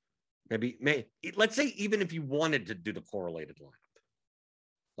 Let's say even if you wanted to do the correlated lineup,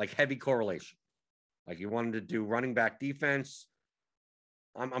 like heavy correlation, like you wanted to do running back defense,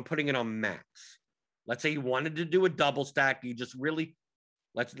 I'm putting it on max. Let's say you wanted to do a double stack, you just really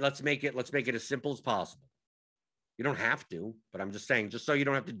let's make it as simple as possible. You don't have to, but I'm just saying, just so you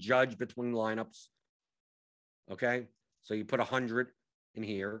don't have to judge between lineups. Okay, so you put 100 in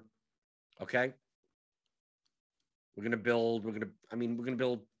here. Okay, we're gonna build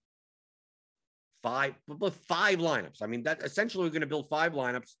five lineups. I mean, that essentially we're going to build 5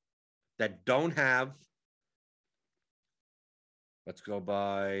 lineups that don't have. Let's go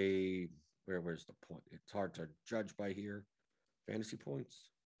by where's the point? It's hard to judge by here. Fantasy points.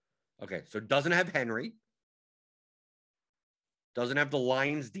 Okay, so it doesn't have Henry. Doesn't have the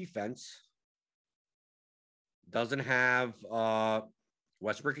Lions defense. Doesn't have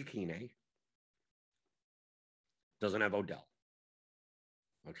Westbrook Akine. Doesn't have Odell.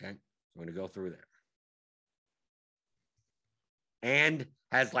 Okay, so I'm going to go through there. And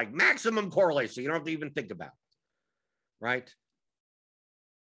has like maximum correlation, so you don't have to even think about it, right?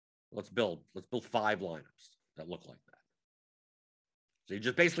 Let's build 5 lineups that look like that. So you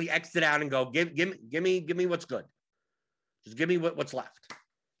just basically exit out and go, give me what's good. Just give me what's left.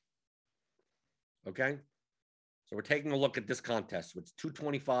 Okay? So we're taking a look at this contest, which is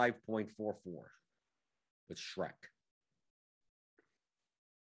 225.44 with Shrek.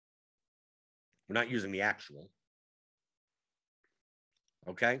 We're not using the actual.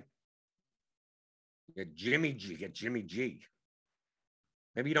 Okay? Get Jimmy G.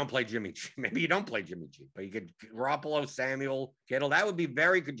 Maybe you don't play Jimmy G. Maybe you don't play Jimmy G. But you get Garoppolo, Samuel, Kittle. That would be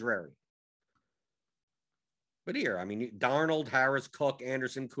very contrarian. But here, I mean, Darnold, Harris, Cook,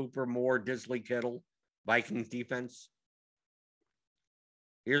 Anderson, Cooper, Moore, Disley, Kittle, Vikings defense.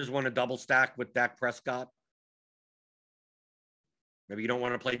 Here's one a double stack with Dak Prescott. Maybe you don't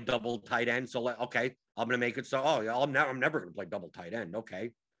want to play double tight end. So, okay, I'm going to make it so, I'm never going to play double tight end.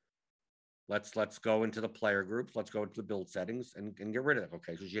 Okay. Let's go into the player groups. Let's go into the build settings and get rid of it.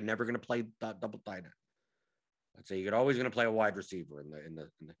 Okay. Because you're never going to play double tight end. Let's say you're always going to play a wide receiver in the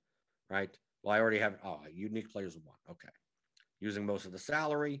right. Well, I already have, unique players of 1. Okay. Using most of the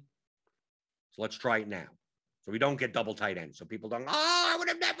salary. So let's try it now. So we don't get double tight end. So people don't, I would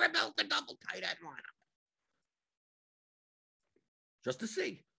have never built a double tight end lineup. Just to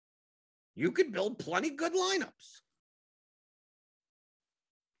see. You could build plenty good lineups.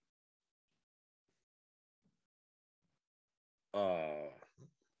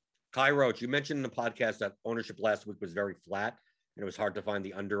 Kai Roach, you mentioned in the podcast that ownership last week was very flat and it was hard to find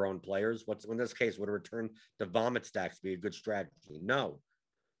the under-owned players. In this case, would a return to vomit stacks be a good strategy? No.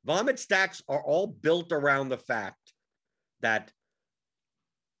 Vomit stacks are all built around the fact that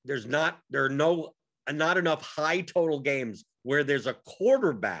there are not enough high total games where there's a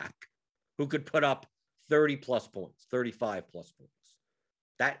quarterback who could put up 30 plus points, 35 plus points.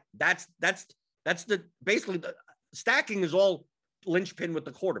 That's the basically the stacking is all linchpin with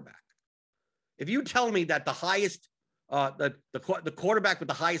the quarterback. If you tell me that the highest the quarterback with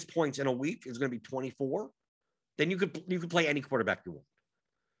the highest points in a week is going to be 24, then you could play any quarterback you want,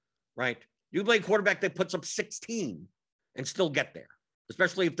 right? You play a quarterback that puts up 16 and still get there,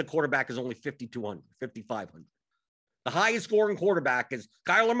 especially if the quarterback is only 5,200, 5,500. The highest scoring quarterback is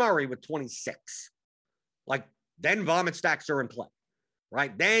Kyler Murray with 26. Like, then vomit stacks are in play,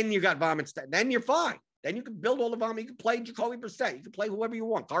 right? Then you got vomit stacks. Then you're fine. Then you can build all the vomit. You can play Jacoby Brissett. You can play whoever you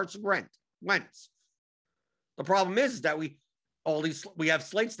want. Carson Wentz. The problem is that we have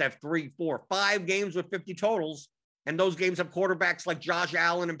slates that have 3, 4, 5 games with 50 totals, and those games have quarterbacks like Josh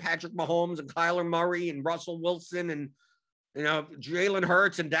Allen and Patrick Mahomes and Kyler Murray and Russell Wilson and Jalen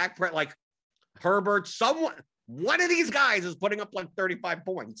Hurts and Dak Prescott, like Herbert. One of these guys is putting up like 35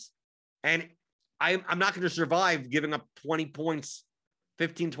 points, and I'm not going to survive giving up 20 points,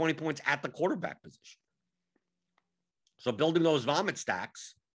 15, 20 points at the quarterback position. So building those vomit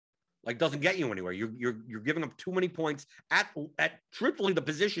stacks like doesn't get you anywhere. You're giving up too many points at truthfully the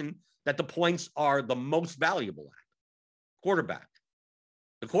position that the points are the most valuable at. Quarterback.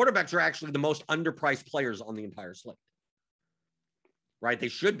 The quarterbacks are actually the most underpriced players on the entire slate. Right? They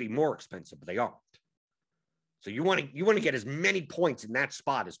should be more expensive, but they aren't. So you want to get as many points in that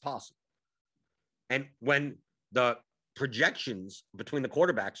spot as possible. And when the projections between the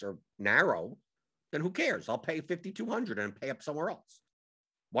quarterbacks are narrow, then who cares? I'll pay $5,200 and pay up somewhere else.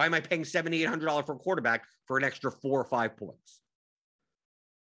 Why am I paying $7,800 for a quarterback for an extra 4 or 5 points?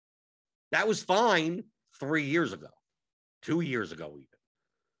 That was fine 3 years ago, 2 years ago even.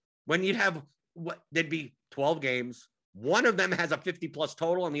 When you'd have there'd be 12 games, one of them has a 50-plus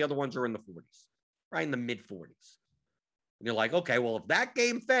total, and the other ones are in the 40s, right in the mid-40s. And you're like, okay, well, if that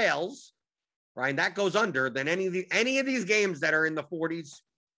game fails, right, and that goes under, then any of these games that are in the 40s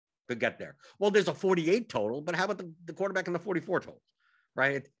could get there. Well, there's a 48 total, but how about the quarterback in the 44 total,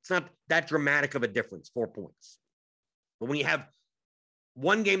 right? It's not that dramatic of a difference, 4 points. But when you have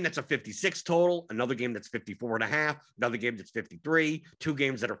one game that's a 56 total, another game that's 54 and a half, another game that's 53, 2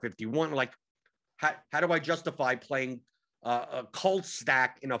 games that are 51, like, how do I justify playing a Colts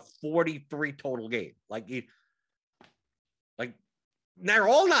stack in a 43 total game? Like they're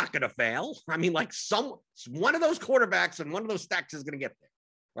all not going to fail. I mean, like one of those quarterbacks and one of those stacks is going to get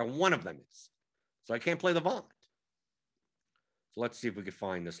there, or one of them is. So I can't play the vomit. So let's see if we can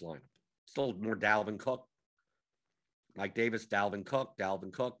find this lineup. Still more Dalvin Cook, Mike Davis, Dalvin Cook,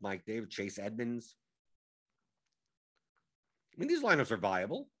 Mike Davis, Chase Edmonds. I mean, these lineups are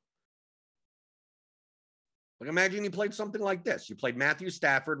viable. Like, imagine you played something like this. You played Matthew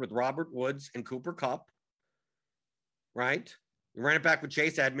Stafford with Robert Woods and Cooper Kupp, right? You ran it back with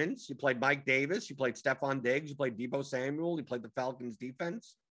Chase Edmonds. You played Mike Davis. You played Stephon Diggs. You played Deebo Samuel. You played the Falcons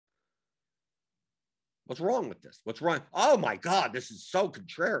defense. What's wrong with this? What's wrong? Oh, my God, this is so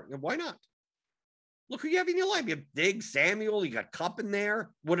contrary. Why not? Look who you have in your lineup. You have Diggs, Samuel. You got Kupp in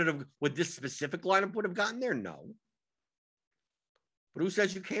there. Would this specific lineup would have gotten there? No. But who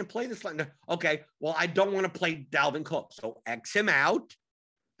says you can't play this line? Okay, well, I don't want to play Dalvin Cook, so X him out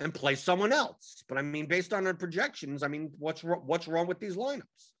and play someone else. But I mean, based on our projections, I mean, what's wrong with these lineups?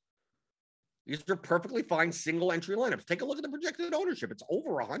 These are perfectly fine single entry lineups. Take a look at the projected ownership. It's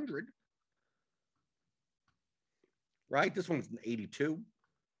over 100. Right? This one's 82.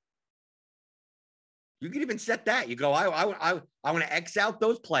 You can even set that. You go, I want to X out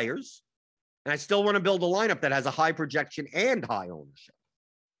those players, and I still want to build a lineup that has a high projection and high ownership.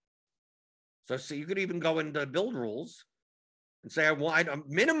 So you could even go into build rules and say, I want a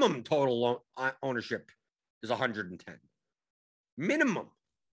minimum total ownership is 110. Minimum.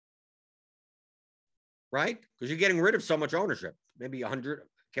 Right? Because you're getting rid of so much ownership. Maybe 100.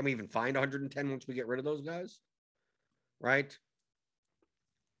 Can we even find 110 once we get rid of those guys? Right?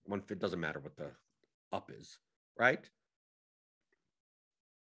 It doesn't matter what the up is. Right?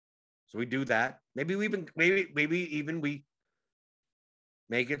 So we do that. Maybe we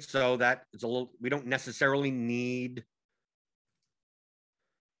make it so that it's we don't necessarily need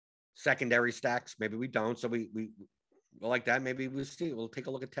secondary stacks. Maybe we don't. So we go like that. Maybe we'll take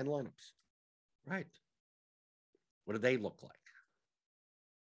a look at 10 lineups. Right. What do they look like?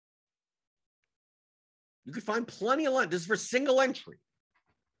 You could find plenty of lineups. This is for single entry.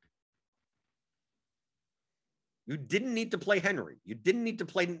 You didn't need to play Henry. You didn't need to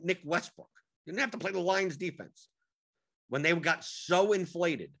play Nick Westbrook. You didn't have to play the Lions defense when they got so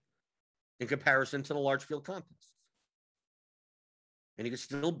inflated in comparison to the large field contests. And you could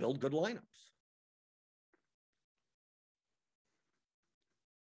still build good lineups.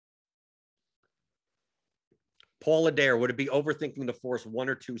 Paul Adair, would it be overthinking to force 1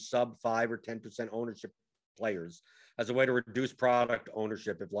 or 2 sub 5 or 10% ownership players as a way to reduce product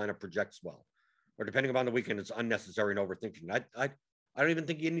ownership if lineup projects well? Or depending upon the weekend, it's unnecessary and overthinking. I don't even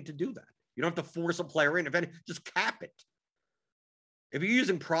think you need to do that. You don't have to force a player in. If any, just cap it. If you're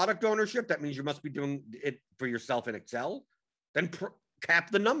using product ownership, that means you must be doing it for yourself in Excel. Then cap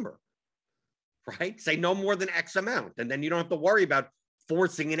the number, right? Say no more than X amount, and then you don't have to worry about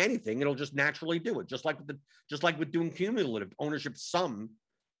forcing in anything. It'll just naturally do it, just like with doing cumulative ownership sum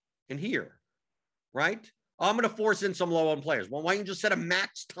in here, right? I'm going to force in some low-owned players. Well, why don't you just set a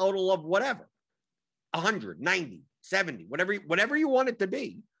max total of whatever, 100, 90, 70, whatever you want it to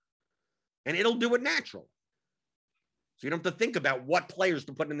be, and it'll do it natural. So you don't have to think about what players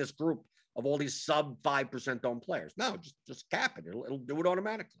to put in this group of all these sub 5% owned players. No, just cap it. It'll do it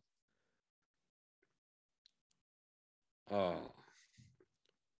automatically. So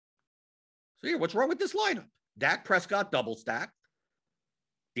here, what's wrong with this lineup? Dak Prescott double stack.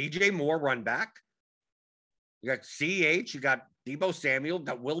 DJ Moore run back. You got CH, you got Deebo Samuel,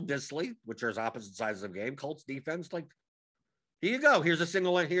 got Will Dissly, which are opposite sides of the game. Colts defense, like, here you go. Here's a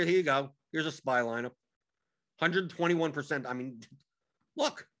single line. Here you go. Here's a spy lineup. 121%. I mean,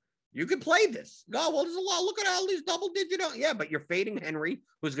 look, you can play this. Oh, well, there's a lot. Look at all these double digit. Yeah, but you're fading Henry,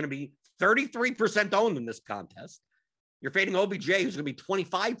 who's going to be 33% owned in this contest. You're fading OBJ, who's going to be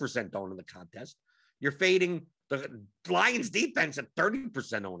 25% owned in the contest. You're fading the Lions defense at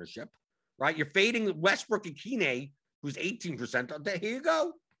 30% ownership, right? You're fading Westbrook and Keeney, who's 18%. Here you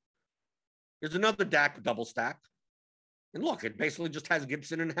go. Here's another Dak double stack. And look, it basically just has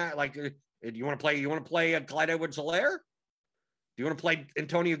Gibson and like, you want to play Clyde Edwards-Helaire? Do you want to play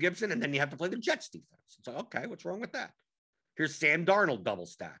Antonio Gibson? And then you have to play the Jets defense. It's like, okay, what's wrong with that? Here's Sam Darnold double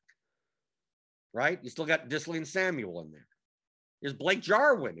stack, right? You still got Dissly and Samuel in there. Here's Blake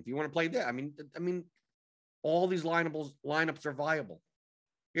Jarwin if you want to play that. I mean, all these lineups are viable.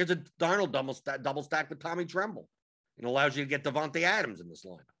 Here's a Darnold double stack with Tommy Tremble. It allows you to get Devontae Adams in this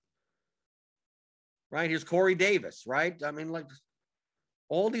lineup. Right? Here's Corey Davis, right? I mean, like,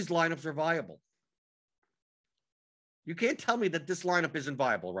 all these lineups are viable. You can't tell me that this lineup isn't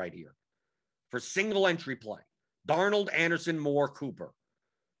viable right here for single entry play. Darnold, Anderson, Moore, Cooper.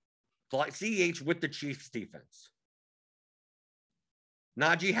 CH with the Chiefs defense.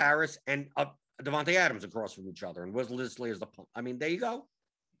 Najee Harris and Devontae Adams across from each other, and Will Dissly is the punt. I mean, there you go.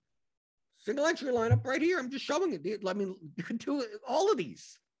 Single entry lineup right here. I'm just showing it. I mean, you can do all of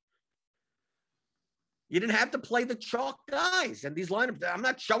these. You didn't have to play the chalk guys and these lineups. I'm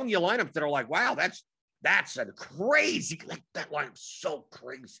not showing you lineups that are like, wow, that's a crazy, like, that lineup's so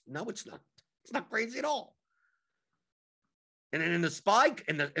crazy. No, it's not. It's not crazy at all. And then in the spy,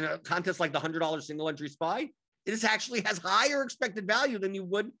 in a contest like the $100 single entry spy, it actually has higher expected value than you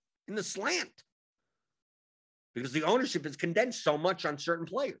would in the slant, because the ownership is condensed so much on certain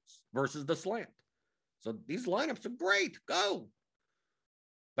players versus the slant. So these lineups are great. Go.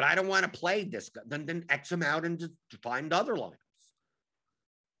 But I don't want to play this. Then X them out and just find other lineups.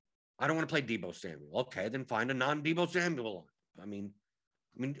 I don't want to play Deebo Samuel. Okay, then find a non-Deebo Samuel line. I mean,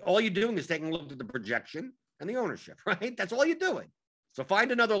 all you're doing is taking a look at the projection and the ownership, right? That's all you're doing. So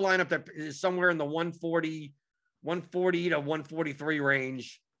find another lineup that is somewhere in the 140 to 143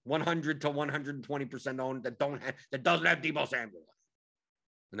 range, 100 to 120% owned that doesn't have Deebo Samuel,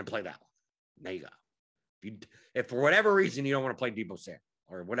 and then play that one. There you go. If for whatever reason you don't want to play Deebo Samuel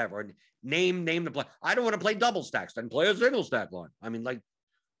or whatever, name the play. I don't want to play double stacks. Then play a single stack line. I mean, like,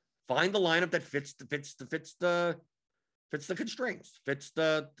 find the lineup that fits the constraints, fits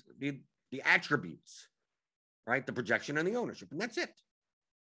the attributes, right? The projection and the ownership, and that's it.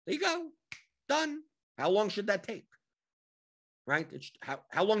 There you go. Done. How long should that take? Right?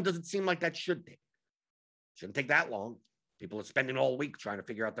 How long does it seem like that should take? Shouldn't take that long. People are spending all week trying to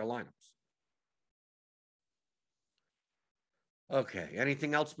figure out their lineups. Okay.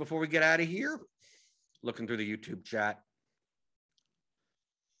 Anything else before we get out of here? Looking through the YouTube chat.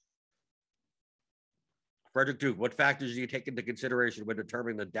 Frederick Duke, what factors do you take into consideration when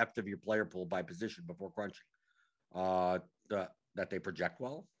determining the depth of your player pool by position before crunching? That they project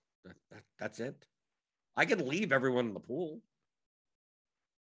well. That's it. I can leave everyone in the pool.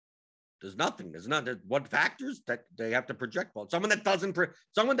 There's nothing. What factors that they have to project well. Someone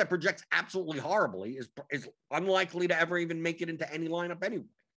that projects absolutely horribly is unlikely to ever even make it into any lineup anyway.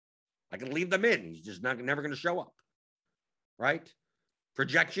 I can leave them in. He's just never going to show up. Right?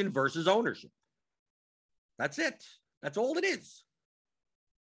 Projection versus ownership. That's it. That's all it is.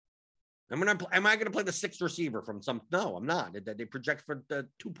 Am I going to play the sixth receiver from some? No, I'm not. They project for the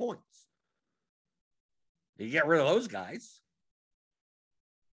 2 points. You get rid of those guys.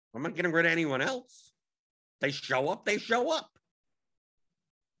 I'm not getting rid of anyone else. They show up, they show up.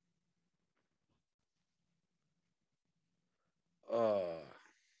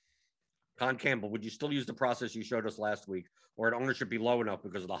 Con Campbell, would you still use the process you showed us last week, or would ownership be low enough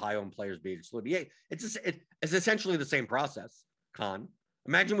because of the high-owned players being excluded? Yeah, it's essentially the same process, Con.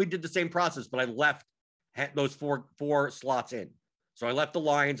 Imagine we did the same process, but I left those four slots in. So I left the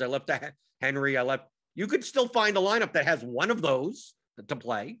Lions, I left the Henry, I left. You could still find a lineup that has one of those to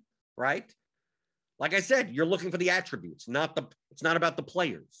play, right? Like I said, you're looking for the attributes, it's not about the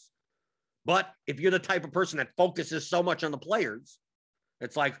players. But if you're the type of person that focuses so much on the players,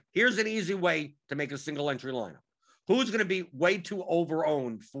 it's like, here's an easy way to make a single entry lineup. Who's going to be way too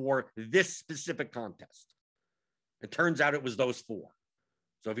over-owned for this specific contest? It turns out it was those four.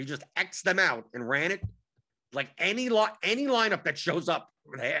 So if you just X them out and ran it, like any lineup that shows up,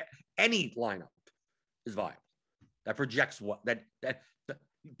 any lineup is viable. That projects what that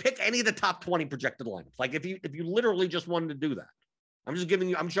pick any of the top 20 projected lineups. Like if you literally just wanted to do that,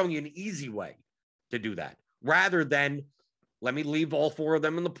 I'm showing you an easy way to do that rather than let me leave all four of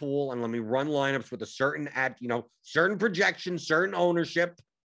them in the pool and let me run lineups with a certain certain projection, certain ownership,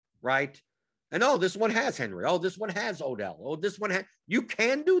 right? And oh, this one has Henry. Oh, this one has Odell. Oh, this one has. You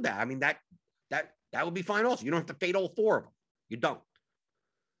can do that. I mean, that would be fine. Also, you don't have to fade all four of them. You don't.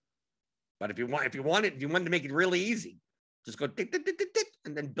 But if you wanted to make it really easy, just go tick, tick, tick, tick, tick,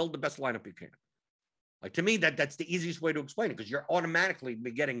 and then build the best lineup you can. Like to me, that's the easiest way to explain it because you're automatically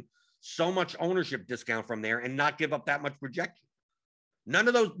getting so much ownership discount from there and not give up that much projection. None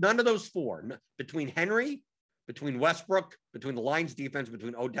of those four between Henry, between Westbrook, between the Lions defense,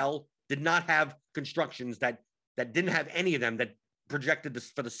 between Odell did not have constructions that didn't have any of them that projected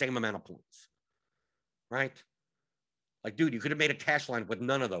this for the same amount of points, right? Like, dude, you could have made a cash line with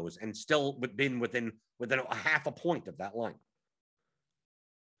none of those and still been within a half a point of that line.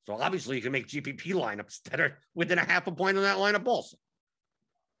 So obviously you can make GPP lineups that are within a half a point of that lineup also.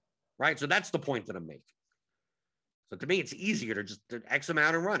 Right? So that's the point that I'm making. So to me, it's easier to just X them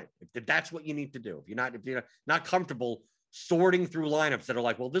out and run it. If that's what you need to do. If you're not comfortable sorting through lineups that are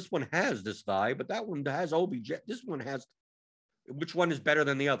like, well, this one has this guy, but that one has OBJ. This one has, which one is better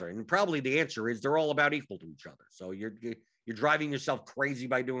than the other? And probably the answer is they're all about equal to each other. So you're driving yourself crazy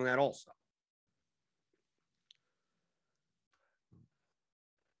by doing that also.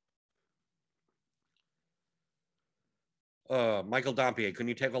 Michael Dompier, can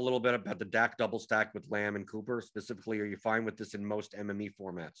you take a little bit about the Dak double stack with Lamb and Cooper? Specifically, are you fine with this in most MME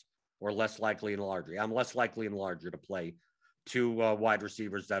formats or less likely in larger? I'm less likely in larger to play two wide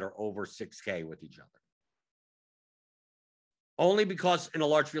receivers that are over 6K with each other. Only because in a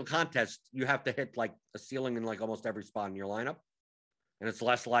large field contest, you have to hit like a ceiling in like almost every spot in your lineup. And it's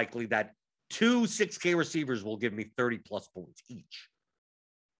less likely that two 6K receivers will give me 30 plus points each.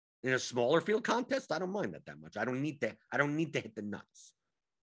 In a smaller field contest, I don't mind that much. I don't need to hit the nuts.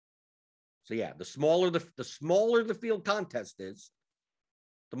 So yeah, the smaller the field contest is,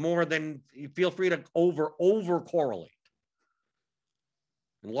 the more then you feel free to over correlate.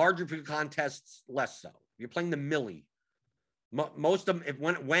 In larger field contests, less so. You're playing the millie. Most of them,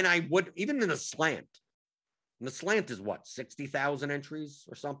 when I would, even in a slant, and the slant is what, 60,000 entries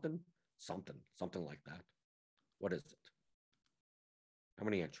or something like that. What is it? How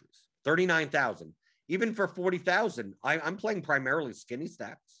many entries? 39,000. Even for 40,000, I'm playing primarily skinny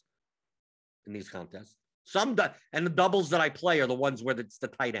stacks in these contests. And the doubles that I play are the ones where it's the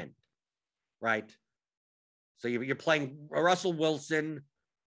tight end, right? So you're playing Russell Wilson,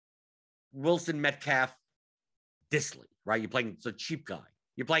 Metcalf, Disley, right? You're playing the cheap guy.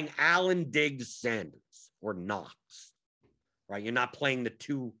 You're playing Allen, Diggs, Sanders, or Knox, right? You're not playing the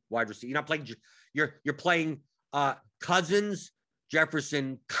two wide receivers. You're not playing. You're playing Cousins,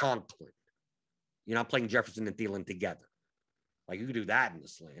 Jefferson, Conklin. You're not playing Jefferson and Thielen together. Like you could do that in the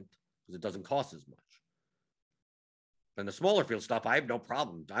slant because it doesn't cost as much. And the smaller field stuff, I have no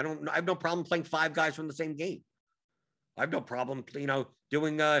problem. I have no problem playing five guys from the same game. I have no problem,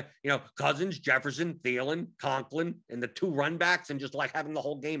 doing Cousins, Jefferson, Thielen, Conklin, and the two run backs, and just like having the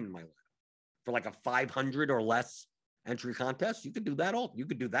whole game in my lineup for like a 500 or less entry contest. You could do that all. You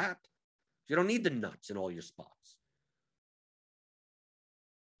could do that. You don't need the nuts in all your spots.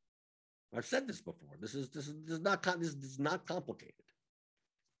 I've said this before. This is not complicated.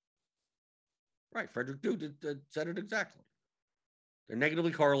 Right, Frederick Dude said it exactly. They're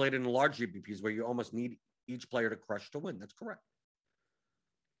negatively correlated in large GPPs where you almost need each player to crush to win. That's correct.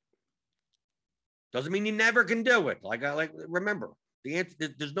 Doesn't mean you never can do it. Remember, the answer,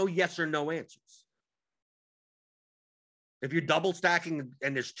 there's no yes or no answers. If you're double stacking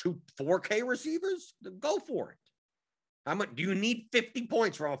and there's two 4K receivers, then go for it. How much do you need 50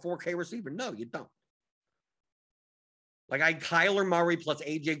 points from a 4K receiver? No, you don't. Like I Kyler Murray plus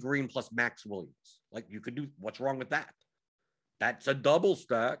AJ Green plus Max Williams. Like you could do, what's wrong with that? That's a double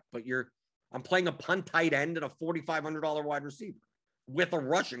stack, but I'm playing a punt tight end and a $4,500 wide receiver with a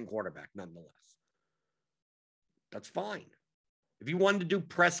rushing quarterback nonetheless. That's fine. If you wanted to do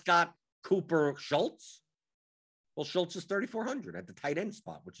Prescott, Cooper, Schultz, well, Schultz is 3,400 at the tight end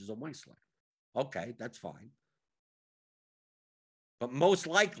spot, which is a wasteland. Okay, that's fine. But most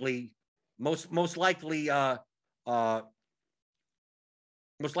likely Lockett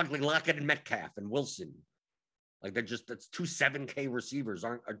and Metcalf and Wilson, like that's two 7K receivers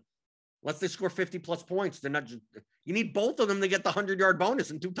are unless they score 50 plus points, they're not just, you need both of them to get the 100-yard bonus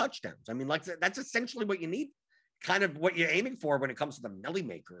and 2 touchdowns. I mean, like that's essentially what you need, kind of what you're aiming for when it comes to the Melly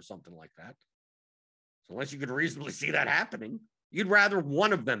Maker or something like that. So unless you could reasonably see that happening, you'd rather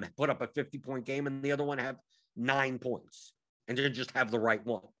one of them put up a 50-point game and the other one have 9 points and then just have the right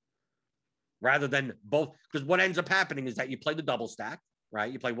one. Rather than both, because what ends up happening is that you play the double stack,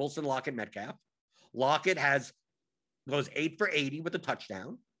 right? You play Wilson, Lockett, Metcalf. Lockett goes 8 for 80 with a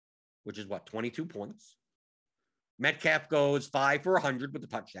touchdown, which is what, 22 points. Metcalf goes 5 for 100 with a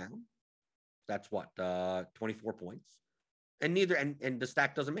touchdown. That's what, 24 points. And the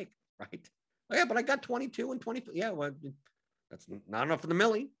stack doesn't make it, right? Oh, yeah, but I got 22 and 20. Yeah, well, that's not enough for the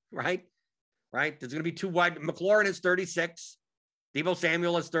Millie, right? Right? There's going to be 2 wide. McLaurin is 36. Deebo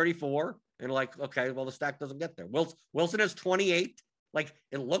Samuel is 34. And like, okay, well, the stack doesn't get there. Wilson has 28. Like,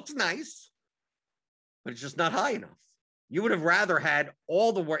 it looks nice, but it's just not high enough. You would have rather had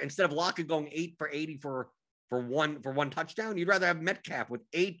all the work instead of Lockett going 8 for 80 for one touchdown. You'd rather have Metcalf with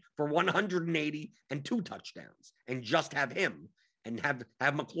 8 for 180 and 2 touchdowns, and just have him and have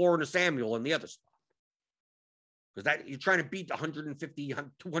McLaurin or Samuel in the other spot. Because that you're trying to beat 150,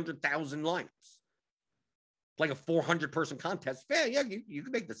 200,000 lineups. Like a 400-person contest. Fair, yeah, you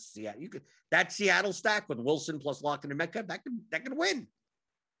can make the Seattle. That Seattle stack with Wilson plus Lockett and Metcalf, that could win.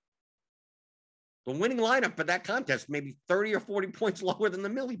 The winning lineup for that contest may be 30 or 40 points lower than the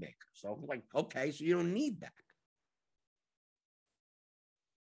Millie Maker. So, like, okay, so you don't need that.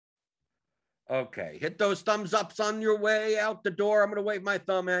 Okay, hit those thumbs ups on your way out the door. I'm going to wave my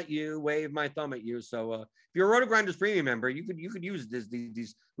thumb at you. So, if you're a Roto Grinders premium member, you could use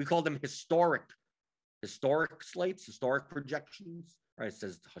these. We call them historic slates, historic projections. Right? It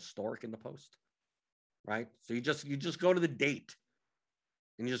says historic in the post. Right? So you just go to the date,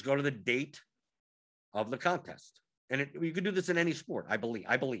 and you just go to the date of the contest, and you could do this in any sport. I believe.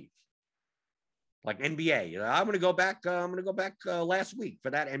 Like NBA, I'm going to go back. Last week for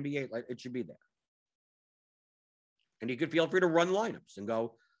that NBA. It should be there, and you could feel free to run lineups and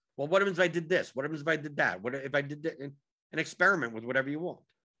go, well, what happens if I did this? What happens if I did that? What if I did that? And experiment with whatever you want.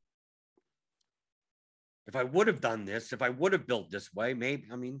 If I would have done this, if I would have built this way, maybe.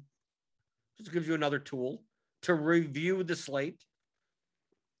 I mean, just gives you another tool to review the slate.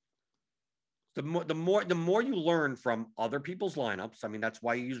 The more you learn from other people's lineups. I mean, that's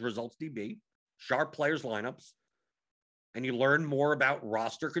why you use Results DB. Sharp players lineups, and you learn more about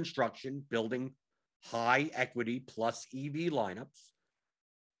roster construction, building high equity plus EV lineups,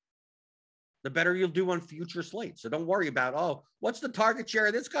 the better you'll do on future slates. So don't worry about, oh, what's the target share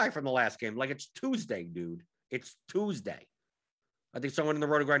of this guy from the last game? Like, it's Tuesday, dude. It's Tuesday. I think someone in the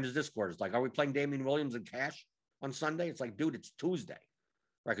Roto Grinders Discord is like, are we playing Damian Williams and Cash on Sunday? It's like, dude, it's Tuesday.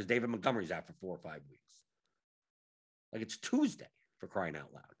 Right? Because David Montgomery's out for 4 or 5 weeks. Like, it's Tuesday, for crying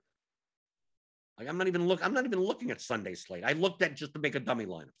out loud. Like, I'm not even looking at Sunday slate. I looked at just to make a dummy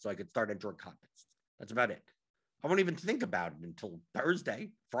lineup so I could start entering contests. That's about it. I won't even think about it until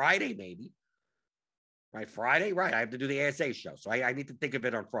Thursday, Friday, maybe. Right, Friday, right. I have to do the ASA show, so I need to think of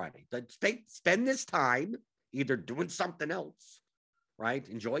it on Friday. Spend this time either doing something else, right?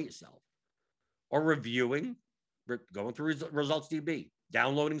 Enjoy yourself, or reviewing, going through Results DB,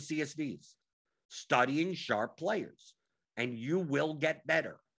 downloading CSVs, studying sharp players, and you will get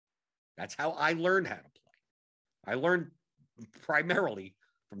better. That's how I learned how to play. I learned primarily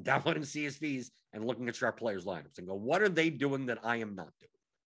from downloading CSVs and looking at sharp players' lineups and go, what are they doing that I am not doing?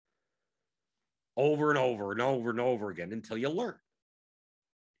 Over and over and over and over again until you learn.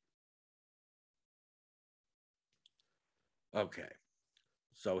 Okay.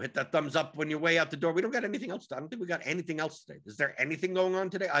 So hit that thumbs up when you're way out the door. We don't got anything else. I don't think we got anything else today. Is there anything going on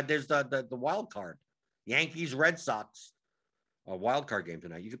today? There's the wild card. Yankees, Red Sox. A wild card game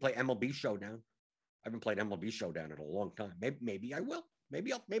tonight. You can play MLB Showdown. I haven't played MLB Showdown in a long time. Maybe I will.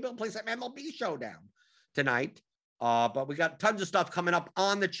 Maybe I'll play some MLB Showdown tonight. But we got tons of stuff coming up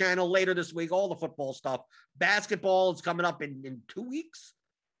on the channel later this week. All the football stuff. Basketball is coming up in 2 weeks.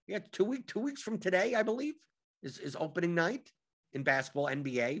 Yeah, 2 weeks from today, I believe, is opening night in basketball,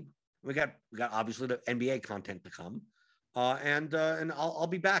 NBA. We got obviously the NBA content to come. And I'll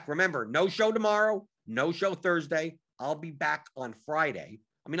be back. Remember, no show tomorrow, no show Thursday. I'll be back on Friday.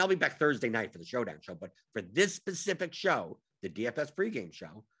 I mean, I'll be back Thursday night for the Showdown show, but for this specific show, the DFS pregame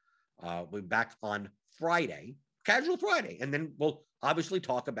show, we'll be back on Friday, casual Friday, and then we'll obviously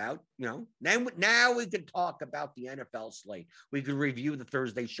talk about, now we could talk about the NFL slate. We could review the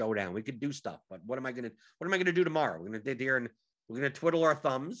Thursday Showdown. We could do stuff, but what am I gonna do tomorrow? We're gonna sit here and we're gonna twiddle our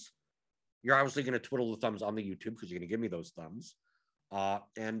thumbs. You're obviously gonna twiddle the thumbs on the YouTube because you're gonna give me those thumbs,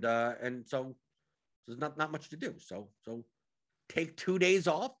 and so there's not much to do. So take 2 days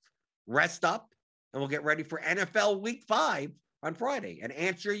off, rest up, and we'll get ready for NFL Week 5 on Friday and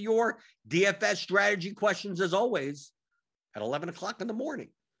answer your DFS strategy questions as always at 11 o'clock in the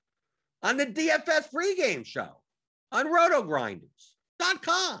morning on the DFS pregame show on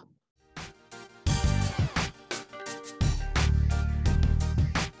rotogrinders.com.